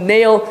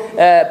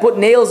to, put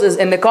nails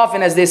in the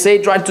coffin, as they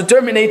say, trying to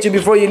terminate you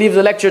before you leave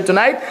the lecture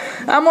tonight.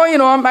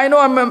 I know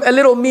I'm a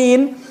little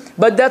mean,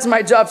 but that's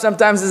my job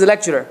sometimes as a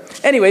lecturer.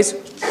 Anyways,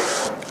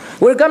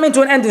 we're coming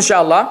to an end,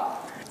 inshallah.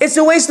 It's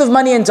a waste of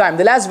money and time.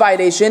 The last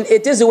violation,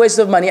 it is a waste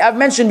of money. I've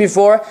mentioned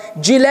before,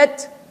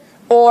 Gillette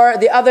or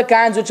the other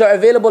kinds which are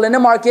available in the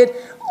market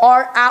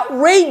are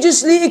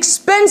outrageously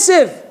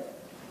expensive.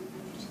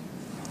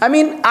 I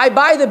mean, I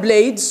buy the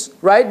blades,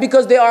 right?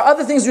 Because there are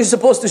other things you're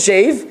supposed to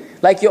shave,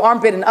 like your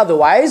armpit and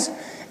otherwise.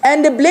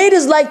 And the blade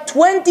is like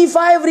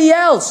 25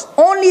 riyals.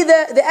 Only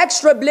the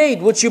extra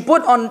blade, which you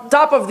put on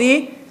top of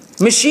the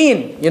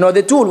machine,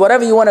 the tool,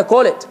 whatever you want to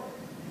call it.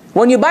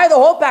 When you buy the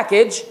whole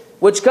package,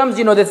 which comes,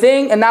 the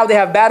thing, and now they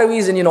have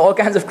batteries and, all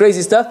kinds of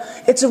crazy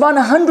stuff, it's around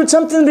 100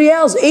 something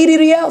riyals, 80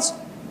 riyals.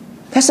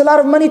 That's a lot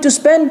of money to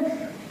spend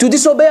to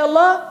disobey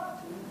Allah.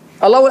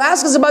 Allah will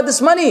ask us about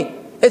this money.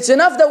 It's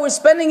enough that we're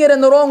spending it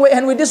in the wrong way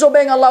and we're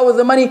disobeying Allah with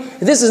the money.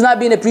 This is not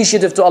being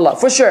appreciative to Allah,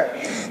 for sure.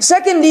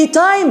 Secondly,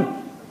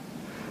 time.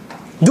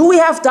 Do we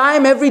have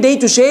time every day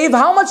to shave?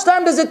 How much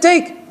time does it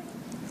take?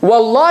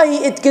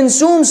 Wallahi, it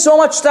consumes so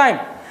much time.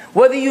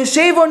 Whether you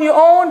shave on your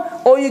own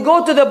or you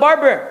go to the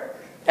barber.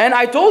 And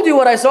I told you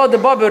what I saw at the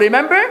barber,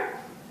 remember?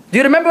 Do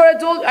you remember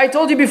what I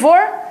told you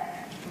before?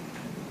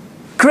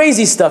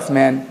 Crazy stuff,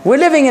 man. We're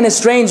living in a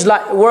strange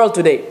world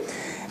today.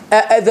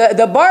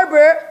 The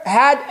barber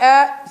had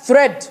a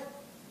thread.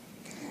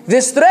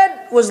 This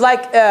thread was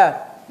like,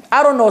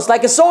 I don't know, it's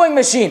like a sewing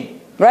machine,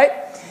 right?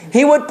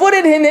 He would put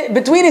it in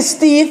between his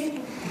teeth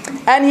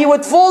and he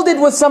would fold it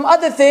with some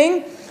other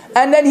thing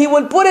and then he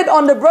would put it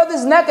on the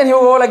brother's neck and he would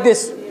go like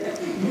this.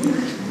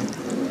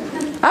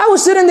 I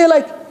was sitting there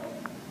like,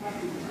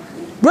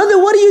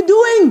 brother, what are you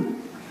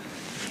doing?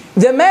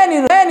 The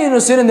man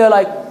was sitting there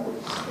like,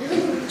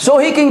 so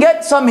he can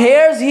get some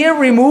hairs here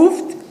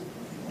removed,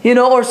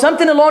 or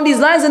something along these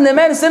lines, and the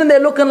man is sitting there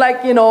looking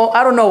like, I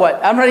don't know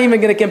what. I'm not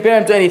even going to compare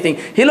him to anything.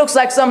 He looks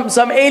like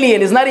some alien.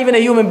 He's not even a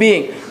human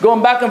being.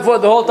 Going back and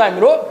forth the whole time.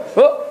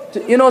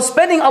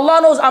 spending, Allah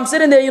knows, I'm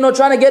sitting there,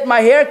 trying to get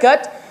my hair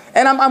cut,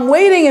 and I'm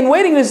waiting and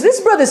waiting. Is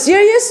this brother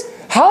serious?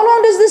 How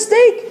long does this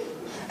take?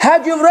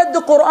 Had you read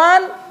the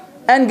Quran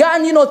and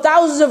gotten,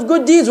 thousands of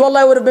good deeds,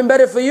 wallah, it would have been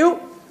better for you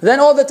than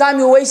all the time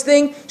you're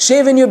wasting,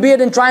 shaving your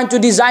beard and trying to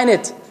design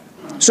it.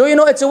 So,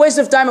 it's a waste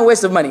of time and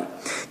waste of money.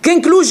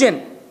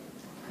 Conclusion.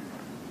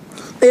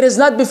 It is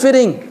not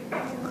befitting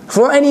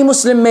for any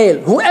Muslim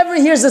male, whoever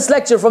hears this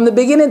lecture from the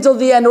beginning till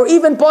the end, or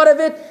even part of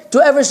it, to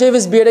ever shave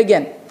his beard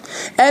again.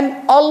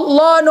 And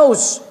Allah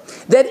knows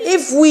that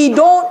if we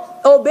don't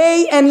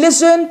obey and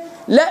listen,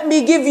 let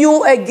me give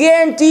you a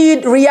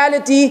guaranteed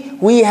reality,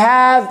 we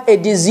have a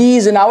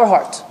disease in our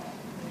heart.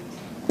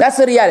 That's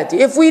the reality.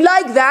 If we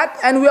like that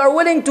and we are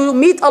willing to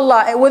meet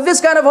Allah with this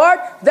kind of heart,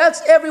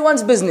 that's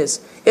everyone's business.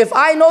 If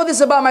I know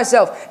this about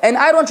myself and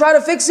I don't try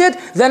to fix it,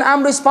 then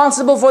I'm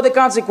responsible for the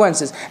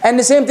consequences. And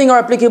the same thing are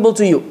applicable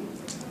to you.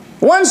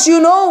 Once you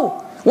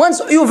know,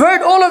 once you've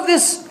heard all of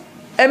this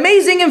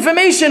amazing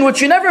information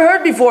which you never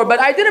heard before,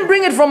 but I didn't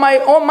bring it from my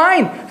own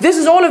mind. This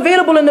is all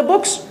available in the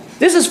books.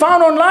 This is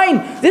found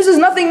online. This is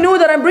nothing new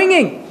that I'm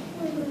bringing.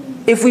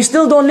 If we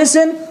still don't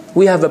listen,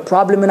 we have a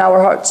problem in our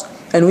hearts.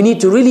 And we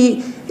need to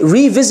really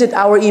revisit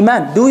our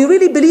iman. Do we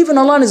really believe in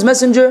Allah and His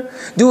Messenger?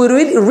 Do we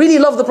really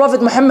love the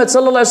Prophet Muhammad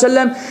sallallahu alaihi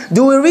wasallam?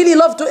 Do we really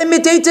love to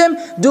imitate him?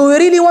 Do we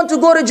really want to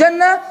go to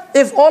Jannah?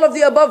 If all of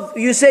the above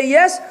you say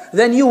yes,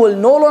 then you will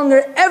no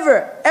longer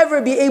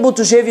ever be able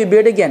to shave your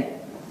beard again.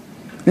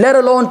 Let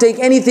alone take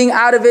anything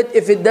out of it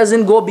if it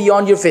doesn't go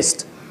beyond your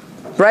fist.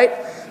 Right?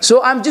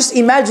 So I'm just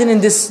imagining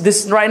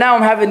this right now.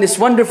 I'm having this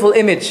wonderful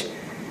image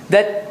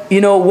that,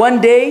 one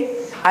day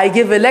I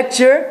give a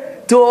lecture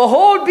to a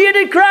whole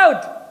bearded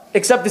crowd,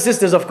 except the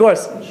sisters, of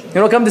course.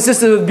 Come the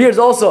sisters with beards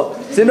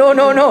also. Say, no,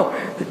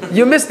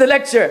 you missed the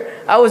lecture.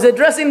 I was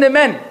addressing the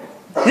men.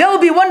 That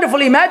would be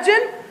wonderful.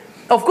 Imagine.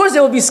 Of course, they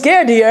will be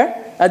scared here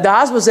at the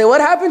hospital. Say,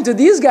 what happened to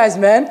these guys,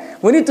 man?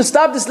 We need to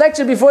stop this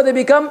lecture before they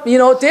become,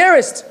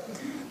 terrorists.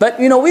 But,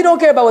 we don't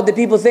care about what the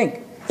people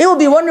think. It would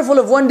be wonderful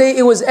if one day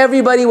it was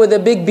everybody with a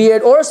big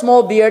beard or a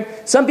small beard.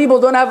 Some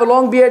people don't have a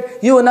long beard.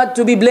 You are not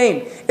to be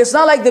blamed. It's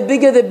not like the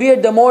bigger the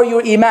beard, the more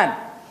your iman.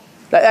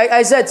 Like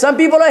I said, some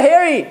people are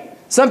hairy,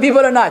 some people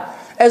are not.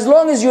 As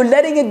long as you're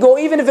letting it go,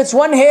 even if it's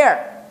one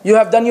hair, you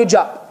have done your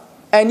job.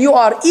 And you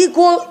are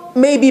equal,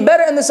 maybe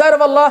better in the sight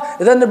of Allah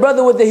than the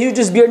brother with the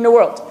hugest beard in the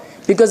world.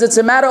 Because it's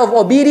a matter of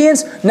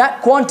obedience,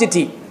 not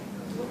quantity.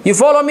 You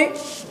follow me?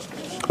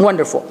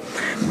 Wonderful.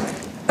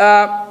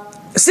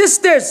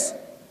 Sisters,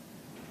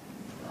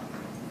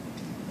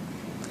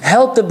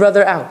 help the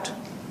brother out.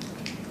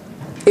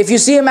 If you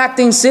see him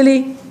acting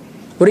silly,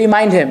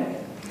 remind him.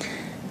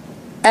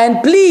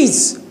 And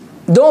please,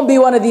 don't be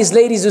one of these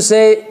ladies who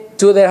say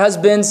to their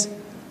husbands,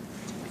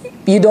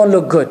 you don't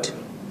look good.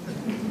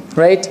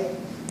 Right?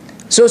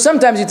 So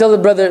sometimes you tell the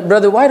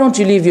brother, why don't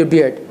you leave your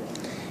beard?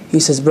 He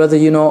says, brother,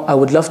 I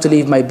would love to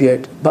leave my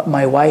beard, but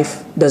my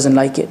wife doesn't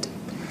like it.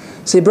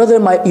 Say, brother,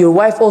 your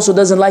wife also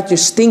doesn't like your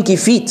stinky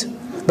feet,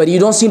 but you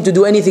don't seem to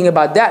do anything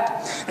about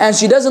that. And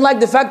she doesn't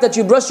like the fact that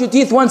you brush your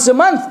teeth once a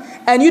month,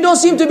 and you don't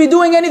seem to be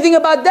doing anything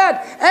about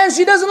that. And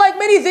she doesn't like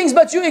many things,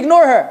 but you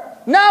ignore her.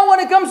 Now when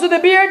it comes to the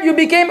beard, you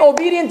became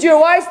obedient to your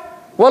wife.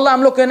 Wallah,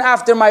 I'm looking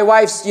after my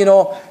wife's,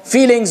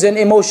 feelings and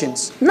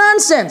emotions.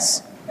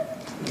 Nonsense.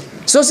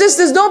 So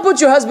sisters, don't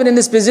put your husband in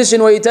this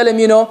position where you tell him,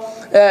 you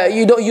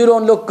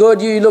don't look good,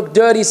 you look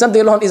dirty,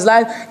 something along these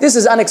lines. This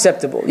is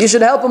unacceptable. You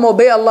should help him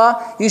obey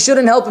Allah. You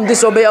shouldn't help him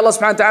disobey Allah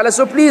subhanahu wa ta'ala.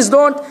 So please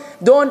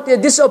don't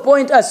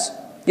disappoint us.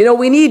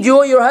 We need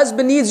you, your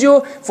husband needs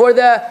you.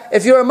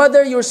 If you're a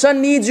mother, your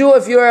son needs you.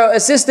 If you're a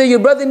sister, your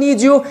brother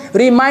needs you.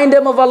 Remind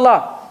them of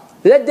Allah.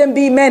 Let them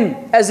be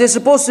men as they're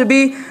supposed to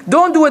be.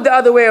 Don't do it the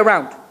other way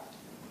around.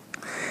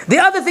 The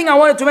other thing I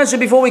wanted to mention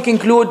before we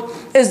conclude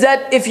is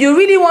that if you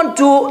really want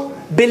to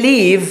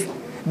believe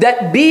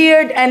that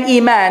beard and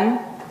iman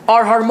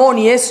are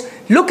harmonious,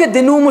 look at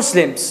the new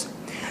Muslims.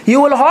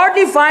 You will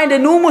hardly find a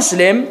new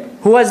Muslim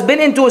who has been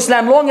into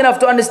Islam long enough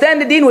to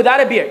understand the deen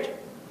without a beard.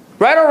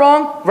 Right or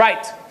wrong?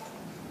 Right.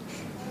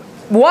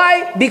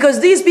 Why? Because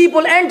these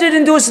people entered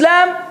into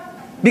Islam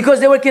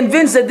because they were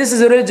convinced that this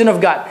is a religion of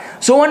God.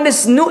 So when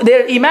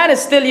their iman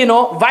is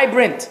still,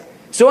 vibrant.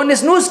 So when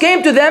this news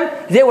came to them,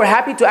 they were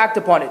happy to act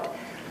upon it.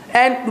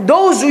 And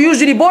those who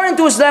usually born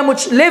into Islam,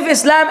 which live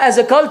Islam as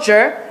a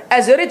culture,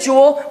 as a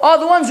ritual, are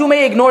the ones who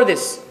may ignore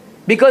this.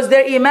 Because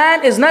their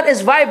iman is not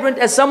as vibrant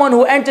as someone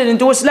who entered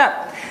into Islam.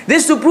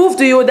 This to prove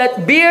to you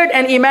that beard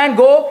and iman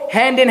go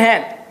hand in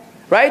hand.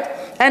 Right?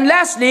 And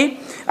lastly,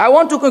 I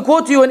want to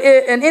quote you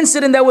an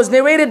incident that was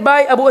narrated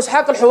by Abu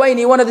Ishaq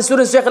al-Huwaini, one of the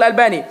students of Shaykh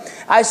al-Albani.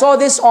 I saw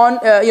this on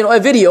a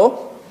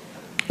video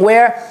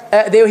where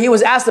he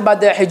was asked about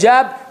the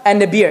hijab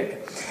and the beard.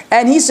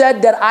 And he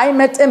said that I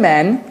met a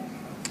man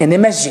in the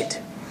masjid.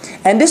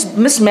 And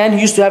this man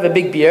used to have a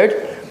big beard.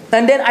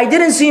 And then I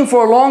didn't see him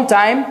for a long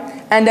time.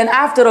 And then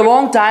after a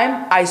long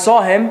time, I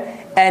saw him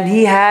and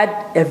he had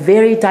a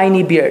very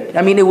tiny beard.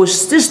 I mean, it was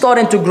still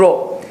starting to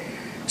grow.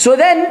 So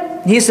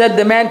then he said,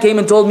 the man came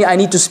and told me, I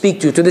need to speak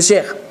to you, to the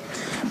sheikh.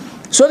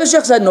 So the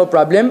Shaykh said, no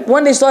problem.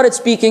 When they started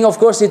speaking, of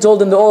course, he told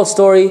them the old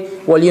story.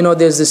 Well, you know,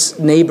 there's this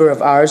neighbor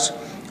of ours,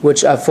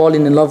 which I've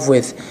fallen in love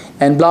with.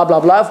 And blah, blah,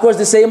 blah. Of course,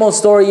 the same old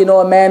story, you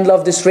know, a man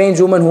loved a strange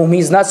woman whom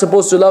he's not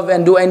supposed to love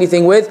and do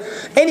anything with.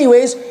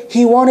 Anyways,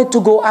 he wanted to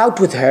go out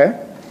with her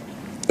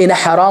in a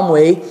haram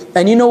way.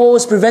 And you know what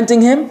was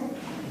preventing him?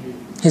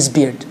 His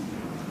beard.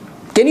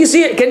 Can you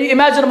see it? Can you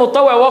imagine a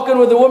mutawwi walking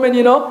with a woman,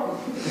 you know?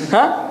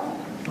 Huh?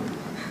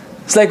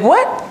 It's like,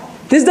 what?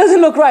 This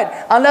doesn't look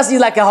right. Unless he's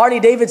like a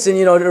Harley Davidson,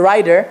 you know, the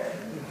rider.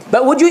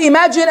 But would you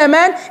imagine a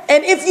man?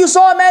 And if you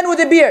saw a man with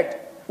a beard,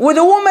 with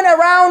a woman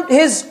around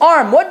his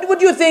arm, what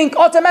would you think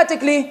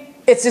automatically?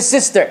 It's his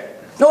sister.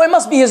 No, it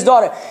must be his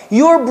daughter.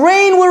 Your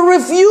brain will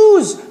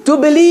refuse to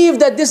believe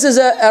that this is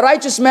a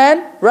righteous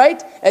man,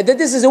 right? And that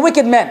this is a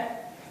wicked man.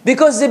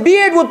 Because the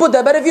beard will put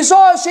that. But if you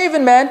saw a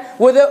shaven man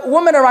with a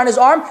woman around his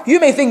arm, you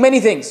may think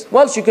many things.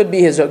 Well, she could be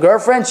his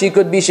girlfriend. She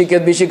could be.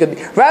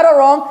 Right or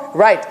wrong?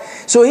 Right.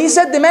 So he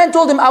said, the man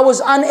told him, I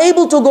was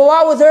unable to go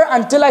out with her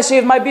until I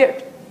shaved my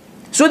beard.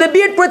 So the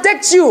beard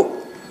protects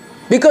you.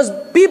 Because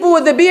people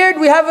with the beard,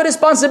 we have a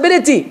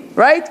responsibility,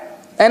 right?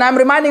 And I'm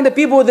reminding the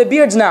people with the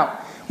beards now.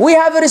 We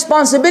have a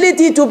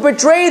responsibility to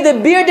portray the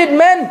bearded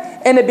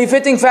men in a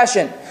befitting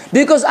fashion.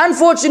 Because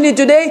unfortunately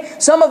today,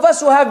 some of us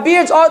who have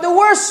beards are the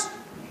worst.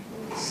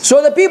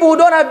 So the people who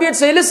don't have beards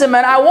say, listen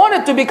man, I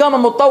wanted to become a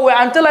mutawwi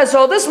until I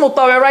saw this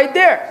mutawwi right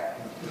there.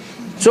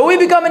 So we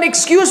become an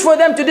excuse for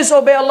them to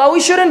disobey Allah.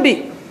 We shouldn't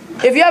be.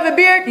 If you have a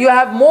beard, you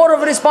have more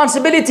of a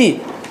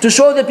responsibility to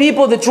show the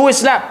people the true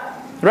Islam.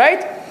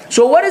 Right?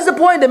 So what is the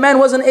point? The man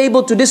wasn't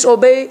able to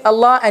disobey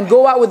Allah and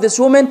go out with this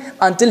woman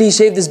until he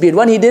shaved his beard.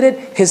 When he did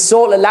it, his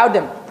soul allowed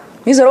him.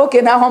 He said,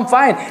 okay, now I'm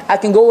fine. I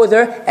can go with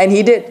her. And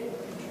he did.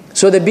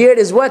 So the beard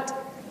is what?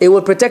 It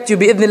will protect you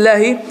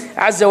bi'idhnillahi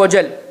azza wa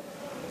jal.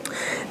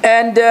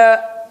 And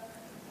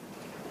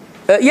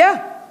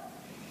yeah,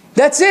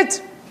 that's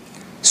it.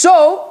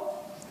 So,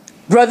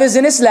 brothers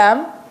in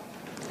Islam,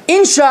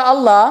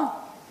 inshallah,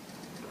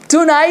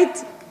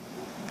 tonight,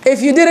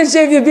 if you didn't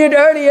shave your beard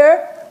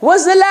earlier,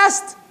 was the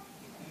last.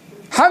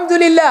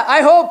 Alhamdulillah,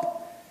 I hope.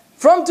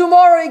 From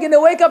tomorrow, you're going to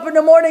wake up in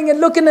the morning and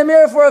look in the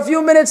mirror for a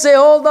few minutes, say,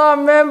 hold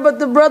on, man, but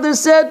the brother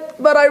said,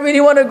 but I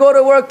really want to go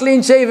to work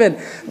clean shaven.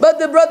 But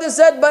the brother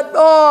said, but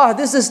oh,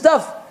 this is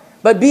tough.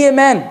 But be a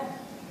man.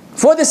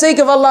 For the sake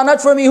of Allah,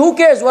 not for me. Who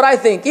cares what I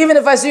think? Even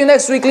if I see you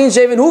next week clean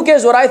shaven, who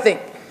cares what I think?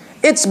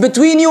 It's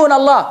between you and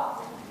Allah.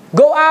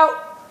 Go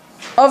out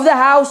of the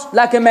house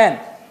like a man,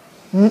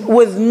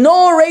 with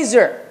no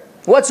razor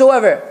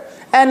whatsoever.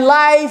 And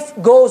life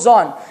goes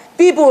on.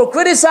 People will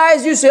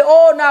criticize you, say,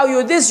 oh, now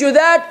you're this, you're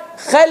that.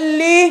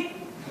 Khalli,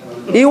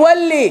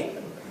 iwalli.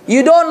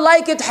 You don't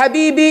like it,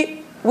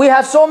 habibi. We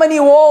have so many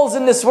walls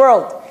in this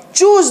world.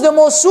 Choose the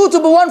most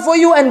suitable one for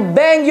you and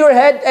bang your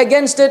head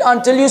against it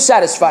until you're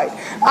satisfied.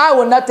 I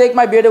will not take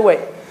my beard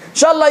away.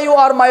 Inshallah, you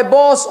are my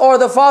boss or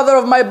the father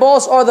of my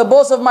boss or the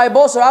boss of my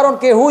boss, or I don't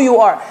care who you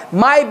are.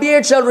 My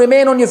beard shall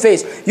remain on your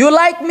face. You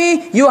like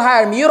me, you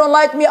hire me. You don't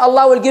like me,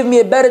 Allah will give me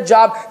a better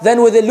job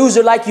than with a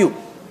loser like you.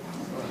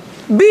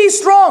 Be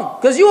strong,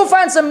 because you will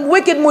find some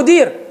wicked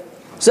mudir.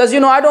 Says, you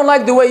know, I don't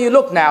like the way you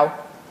look now.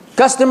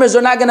 Customers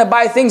are not going to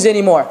buy things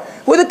anymore.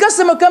 Will the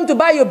customer come to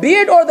buy your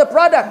beard or the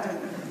product?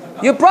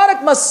 Your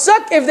product must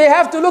suck if they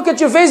have to look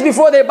at your face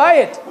before they buy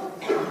it.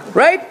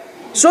 Right?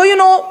 So, you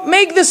know,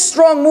 make this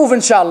strong move,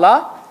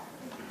 inshallah.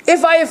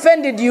 If I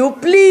offended you,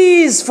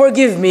 please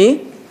forgive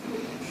me.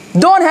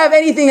 Don't have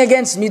anything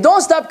against me.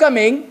 Don't stop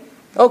coming.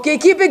 Okay,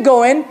 keep it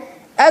going.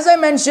 As I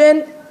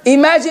mentioned,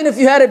 imagine if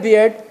you had a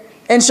beard.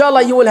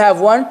 Inshallah, you will have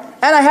one.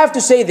 And I have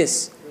to say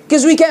this,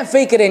 because we can't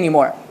fake it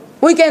anymore.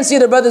 We can't see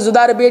the brothers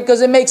without a beard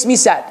because it makes me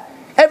sad.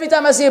 Every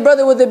time I see a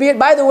brother with a beard,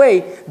 by the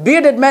way,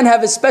 bearded men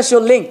have a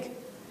special link.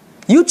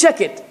 You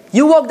check it.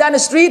 You walk down the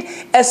street,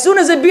 as soon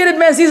as a bearded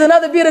man sees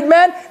another bearded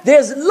man,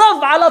 there's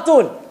love ala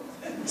tul.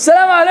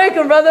 Assalamu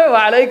alaikum, brother.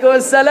 Wa alaikum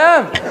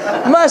assalam.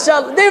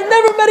 MashaAllah. They've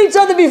never met each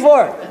other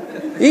before.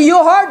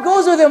 Your heart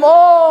goes with him.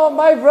 Oh,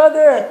 my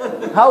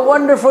brother. How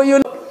wonderful you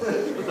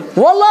look.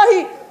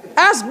 Wallahi,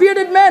 ask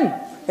bearded men.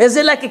 Is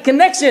it like a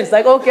connection? It's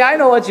like, okay, I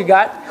know what you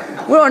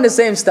got. We're on the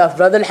same stuff,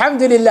 brother.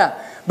 Alhamdulillah.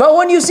 But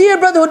when you see a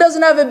brother who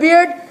doesn't have a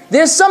beard,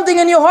 there's something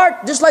in your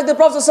heart, just like the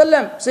Prophet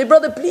ﷺ. Say,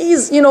 brother,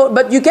 please, you know,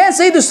 but you can't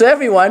say this to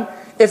everyone.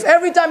 If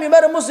every time you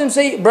met a Muslim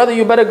say, brother,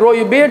 you better grow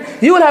your beard,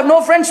 you will have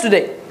no friends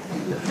today.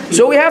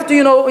 So we have to,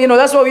 you know,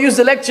 that's why we use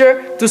the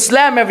lecture to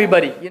slam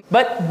everybody.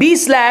 But be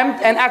slammed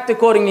and act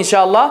accordingly,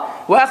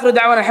 inshallah. Wa akhiru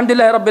da'wana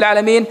alhamdulillahi rabbil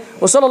alameen.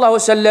 Wa sallallahu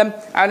wasallam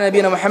ala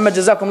nabiyyina Muhammad.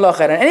 Jazakumullah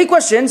khairan. Any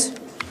questions?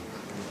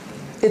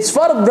 It's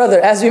fard, brother.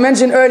 As we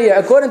mentioned earlier,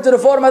 according to the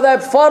four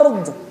madhab,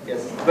 fard.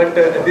 Yes, but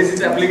this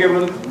is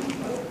applicable.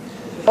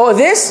 Oh,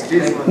 this?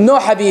 No,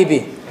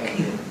 habibi.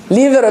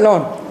 Leave it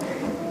alone.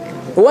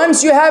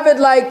 Once you have it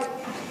like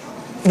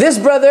this,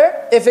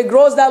 brother, if it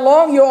grows that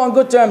long, you're on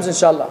good terms,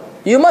 inshallah.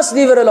 You must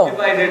leave it alone. If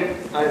I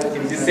did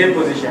in the same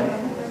position,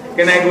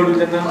 can I go to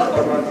Jannah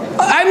or not?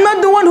 I'm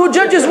not the one who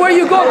judges where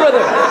you go, brother.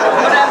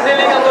 But I'm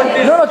telling about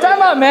this. No,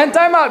 time out, man.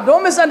 Time out.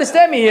 Don't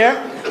misunderstand me here.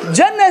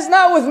 Jannah is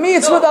not with me,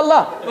 it's with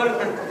Allah.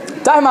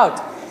 Time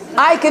out.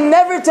 I can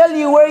never tell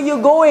you where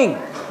you're going.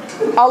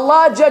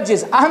 Allah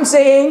judges. I'm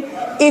saying,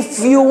 if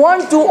you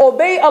want to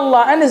obey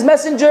Allah and His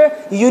Messenger,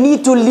 you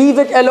need to leave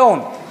it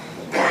alone.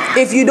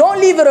 If you don't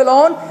leave it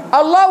alone,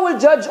 Allah will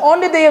judge on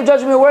the day of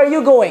judgment where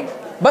you're going.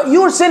 But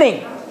you're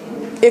sinning.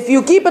 If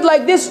you keep it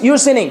like this, you're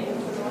sinning.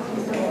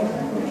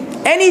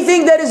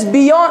 Anything that is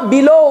beyond,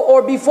 below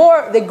or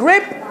before the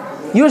grip,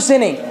 you're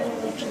sinning.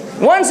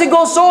 Once it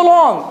goes so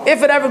long,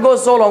 if it ever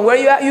goes so long, where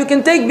you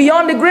can take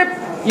beyond the grip,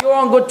 you're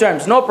on good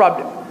terms, no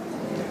problem.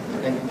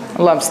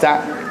 Allah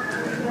musta'an.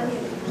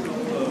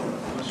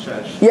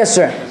 Yes,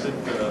 sir. Is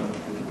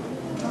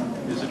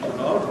it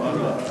allowed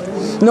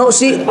or No,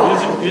 see.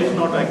 is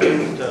not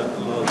against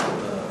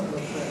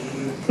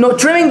No,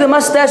 trimming the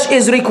mustache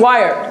is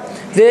required.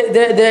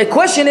 The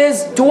question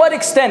is, to what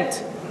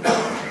extent?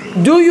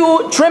 Do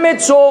you trim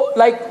it so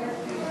like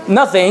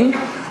nothing?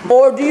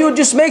 Or do you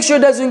just make sure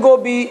it doesn't go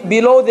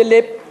below the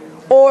lip?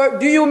 Or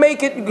do you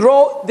make it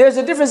grow? There's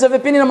a difference of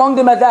opinion among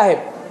the madhahib.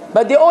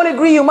 But they all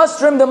agree you must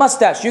trim the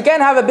mustache. You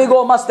can't have a big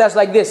old mustache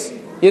like this.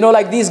 You know,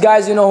 like these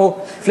guys, you know,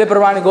 who flip it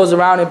around and goes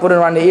around and put it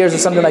around the ears or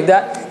something like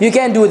that. You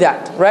can't do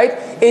that, right?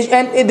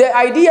 And the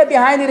idea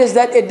behind it is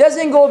that it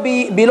doesn't go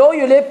below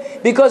your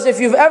lip, because if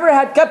you've ever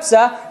had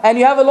kapsa and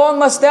you have a long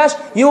mustache,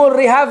 you will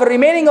have a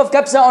remaining of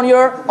kapsa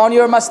on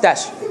your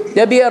mustache.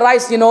 There'll be a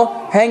rice, you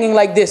know, hanging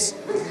like this.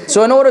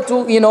 So in order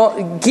to, you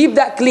know, keep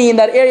that clean,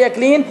 that area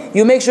clean,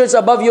 you make sure it's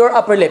above your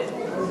upper lip.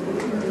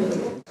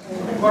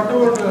 What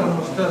about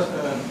mustache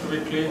to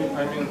be clean,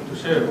 I mean to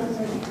shave?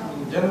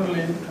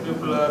 Generally,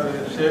 people are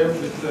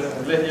shaved with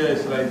lehia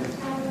is like this.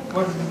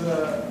 What is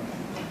the,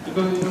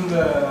 because in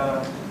the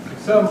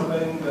example,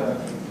 in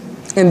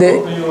the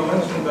you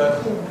mentioned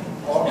that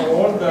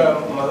all the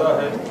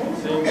madhahib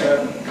saying that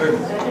trim.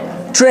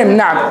 Trim,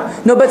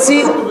 na'am. No, but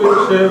see,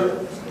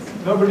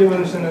 nobody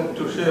mentioned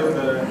to shave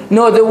the...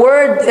 No, the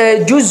word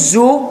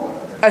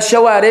juzzu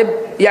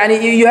ash-shawarib,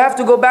 yani you have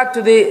to go back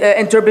to the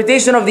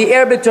interpretation of the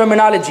Arabic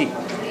terminology.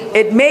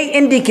 It may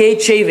indicate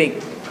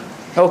shaving.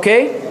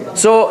 Okay?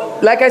 So,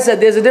 like I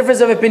said, there's a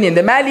difference of opinion.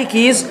 The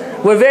Malikis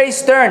were very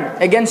stern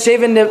against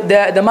shaving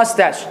the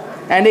mustache,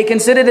 and they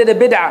considered it a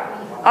bid'ah.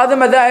 Other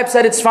madhahib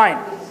said it's fine.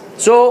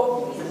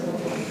 So,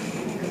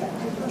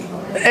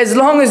 as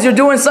long as you're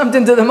doing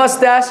something to the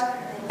mustache,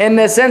 in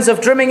the sense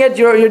of trimming it,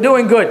 you're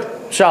doing good,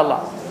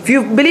 inshallah. If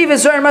you believe a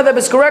certain madhab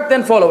is correct,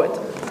 then follow it.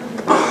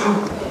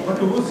 But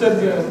who said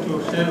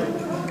to shave?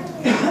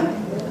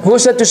 Who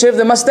said to shave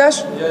the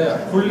mustache?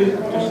 Yeah, fully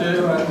to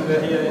shave, and the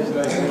hair is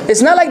like...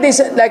 It's not like they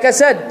said, like I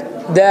said,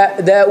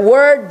 the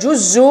word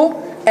juzzu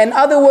and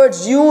other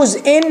words used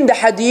in the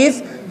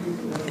hadith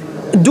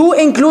do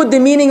include the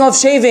meaning of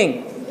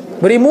shaving.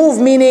 Remove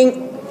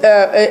meaning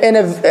in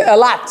a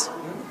lot.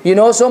 You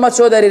know, so much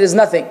so that it is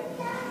nothing.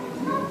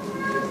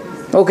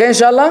 Okay,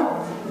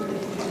 inshallah?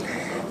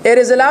 It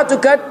is allowed to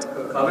cut...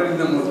 Color in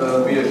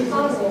the beard.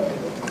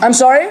 I'm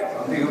sorry?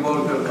 Something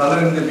about the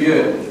color in the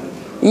beard.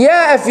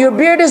 Yeah, if your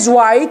beard is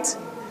white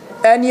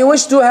and you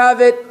wish to have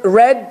it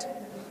red,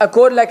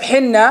 according like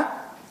henna,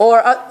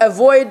 or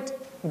avoid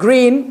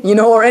green, you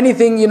know, or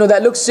anything, you know,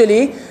 that looks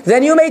silly,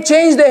 then you may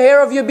change the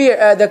hair of your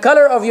beard, the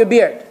color of your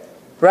beard,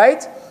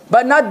 right?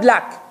 But not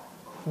black.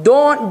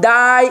 Don't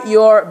dye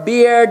your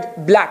beard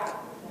black.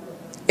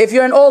 If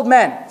you're an old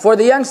man, for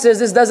the youngsters,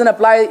 this doesn't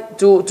apply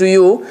to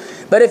you.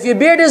 But if your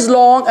beard is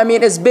long, I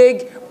mean, it's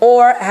big,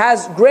 or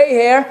has gray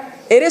hair,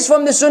 it is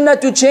from the sunnah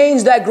to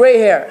change that gray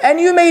hair. And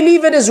you may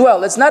leave it as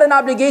well. It's not an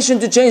obligation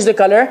to change the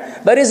color,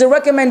 but it's a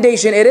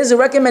recommendation. It is a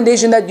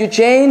recommendation that you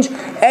change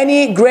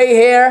any gray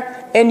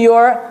hair in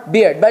your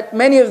beard. But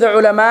many of the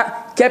ulama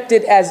kept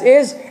it as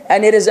is,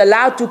 and it is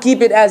allowed to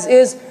keep it as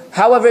is.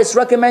 However, it's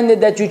recommended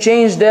that you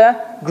change the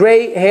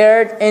gray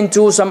hair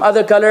into some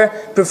other color,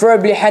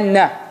 preferably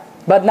henna,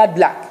 but not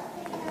black.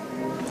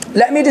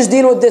 Let me just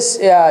deal with this,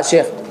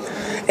 Sheikh.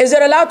 Is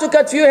it allowed to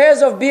cut few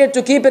hairs of beard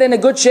to keep it in a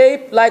good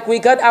shape, like we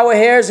cut our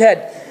hair's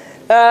head?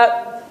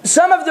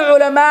 Some of the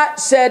ulama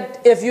said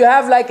if you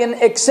have like an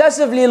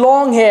excessively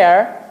long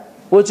hair,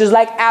 which is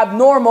like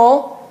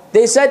abnormal,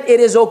 they said it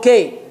is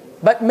okay.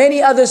 But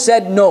many others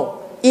said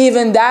no.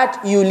 Even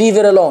that, you leave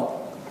it alone.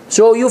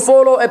 So you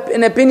follow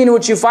an opinion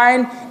which you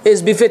find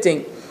is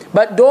befitting.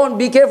 But don't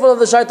be careful of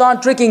the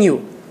shaitan tricking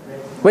you.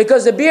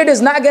 Because the beard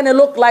is not going to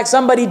look like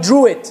somebody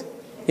drew it.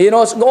 You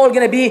know, it's all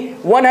going to be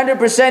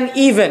 100%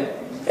 even.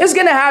 It's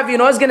going to have, you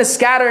know, it's going to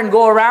scatter and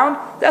go around.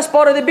 That's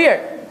part of the beard.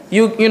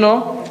 You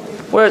know,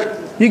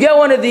 where you get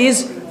one of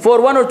these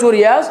for 1 or 2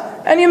 riyals,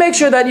 and you make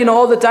sure that, you know,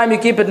 all the time you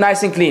keep it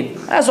nice and clean.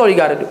 That's all you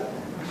got to do.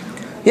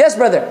 Yes,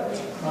 brother?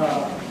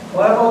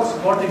 What about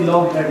sporting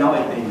long hair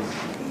nowadays?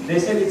 They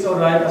said it's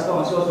alright as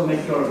long as you also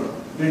make your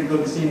beard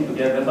go seen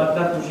together, but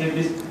not to shave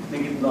this,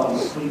 make it long.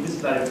 Will you please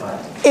clarify?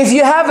 If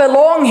you have a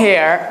long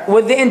hair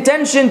with the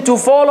intention to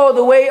follow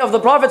the way of the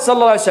Prophet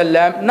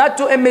ﷺ, not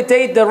to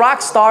imitate the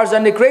rock stars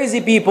and the crazy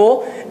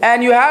people,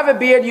 and you have a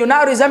beard, you're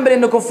not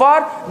resembling the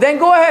kuffar, then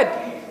go ahead.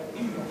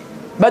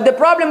 But the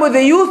problem with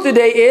the youth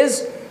today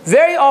is,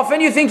 very often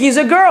you think he's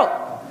a girl.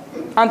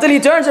 Until he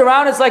turns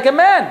around, it's like a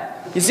man.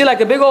 You see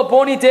like a big old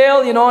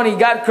ponytail, you know, and he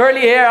got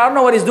curly hair. I don't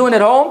know what he's doing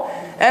at home.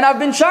 And I've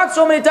been shocked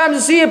so many times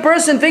to see a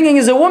person thinking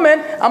he's a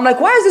woman. I'm like,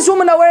 why is this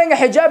woman not wearing a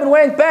hijab and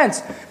wearing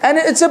pants? And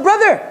it's a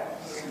brother.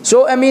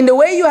 So, I mean, the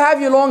way you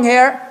have your long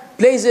hair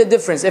plays a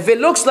difference. If it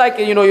looks like,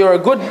 you know, you're a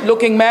good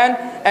looking man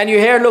and your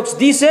hair looks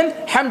decent,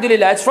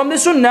 alhamdulillah, it's from the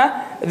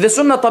sunnah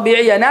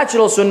tabi'iyya,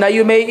 natural sunnah.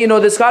 You may, you know,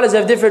 the scholars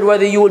have differed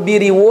whether you will be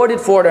rewarded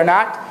for it or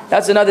not.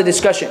 That's another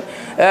discussion.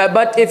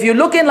 But if you're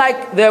looking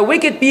like the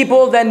wicked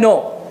people, then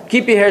no,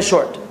 keep your hair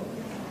short.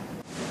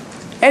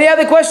 Any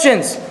other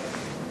questions?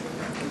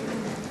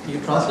 You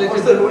translated.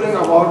 What's the ruling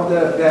about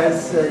the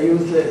guys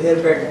use the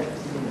hairband?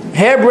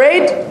 Hair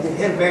braid?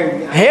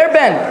 Hairband.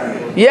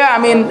 Hairband. Yeah, I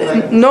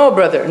mean, no,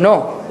 brother,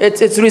 no.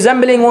 It's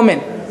resembling women.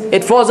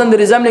 It falls under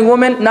resembling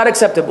women, not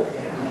acceptable.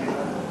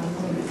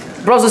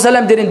 Prophet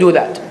ﷺ didn't do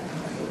that.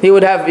 He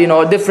would have, you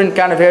know, different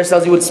kind of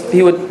hairstyles.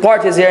 He would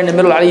part his hair in the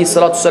middle, alayhi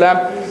salatu salam,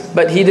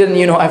 but he didn't,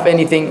 you know, have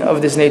anything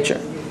of this nature.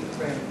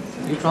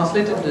 You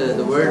translated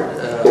the word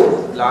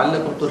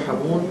لَعَلَّكُمْ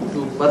تُرْحَمُونَ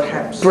to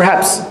perhaps.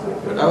 Perhaps.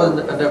 But I was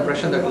under the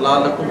impression that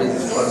لَعَلَّكُمْ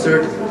is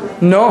certain.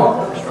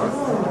 No.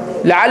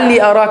 لَعَلِّي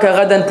أَرَاكَ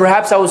غَدًا,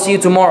 perhaps I will see you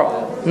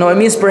tomorrow. No, it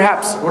means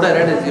perhaps. What I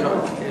read is, you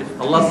know,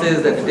 if Allah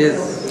says that it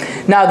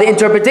is. Now the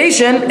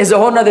interpretation is a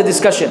whole other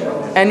discussion.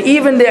 And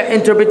even the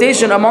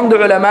interpretation among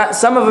the ulama,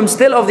 some of them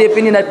still of the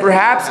opinion that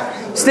perhaps,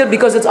 still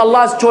because it's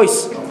Allah's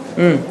choice.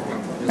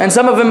 And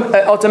some of them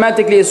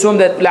automatically assume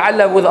that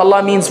لَعَلَّ with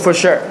Allah means for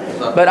sure.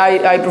 But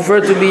I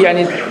prefer to be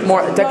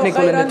more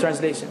technical in the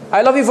translation.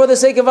 I love you for the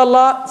sake of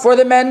Allah, for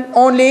the men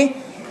only.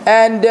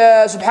 And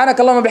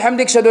subhanakallahumma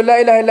bihamdik, shadu la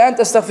ilaha illa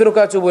anta, astaghfiruka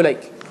wa atubu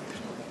ilayk.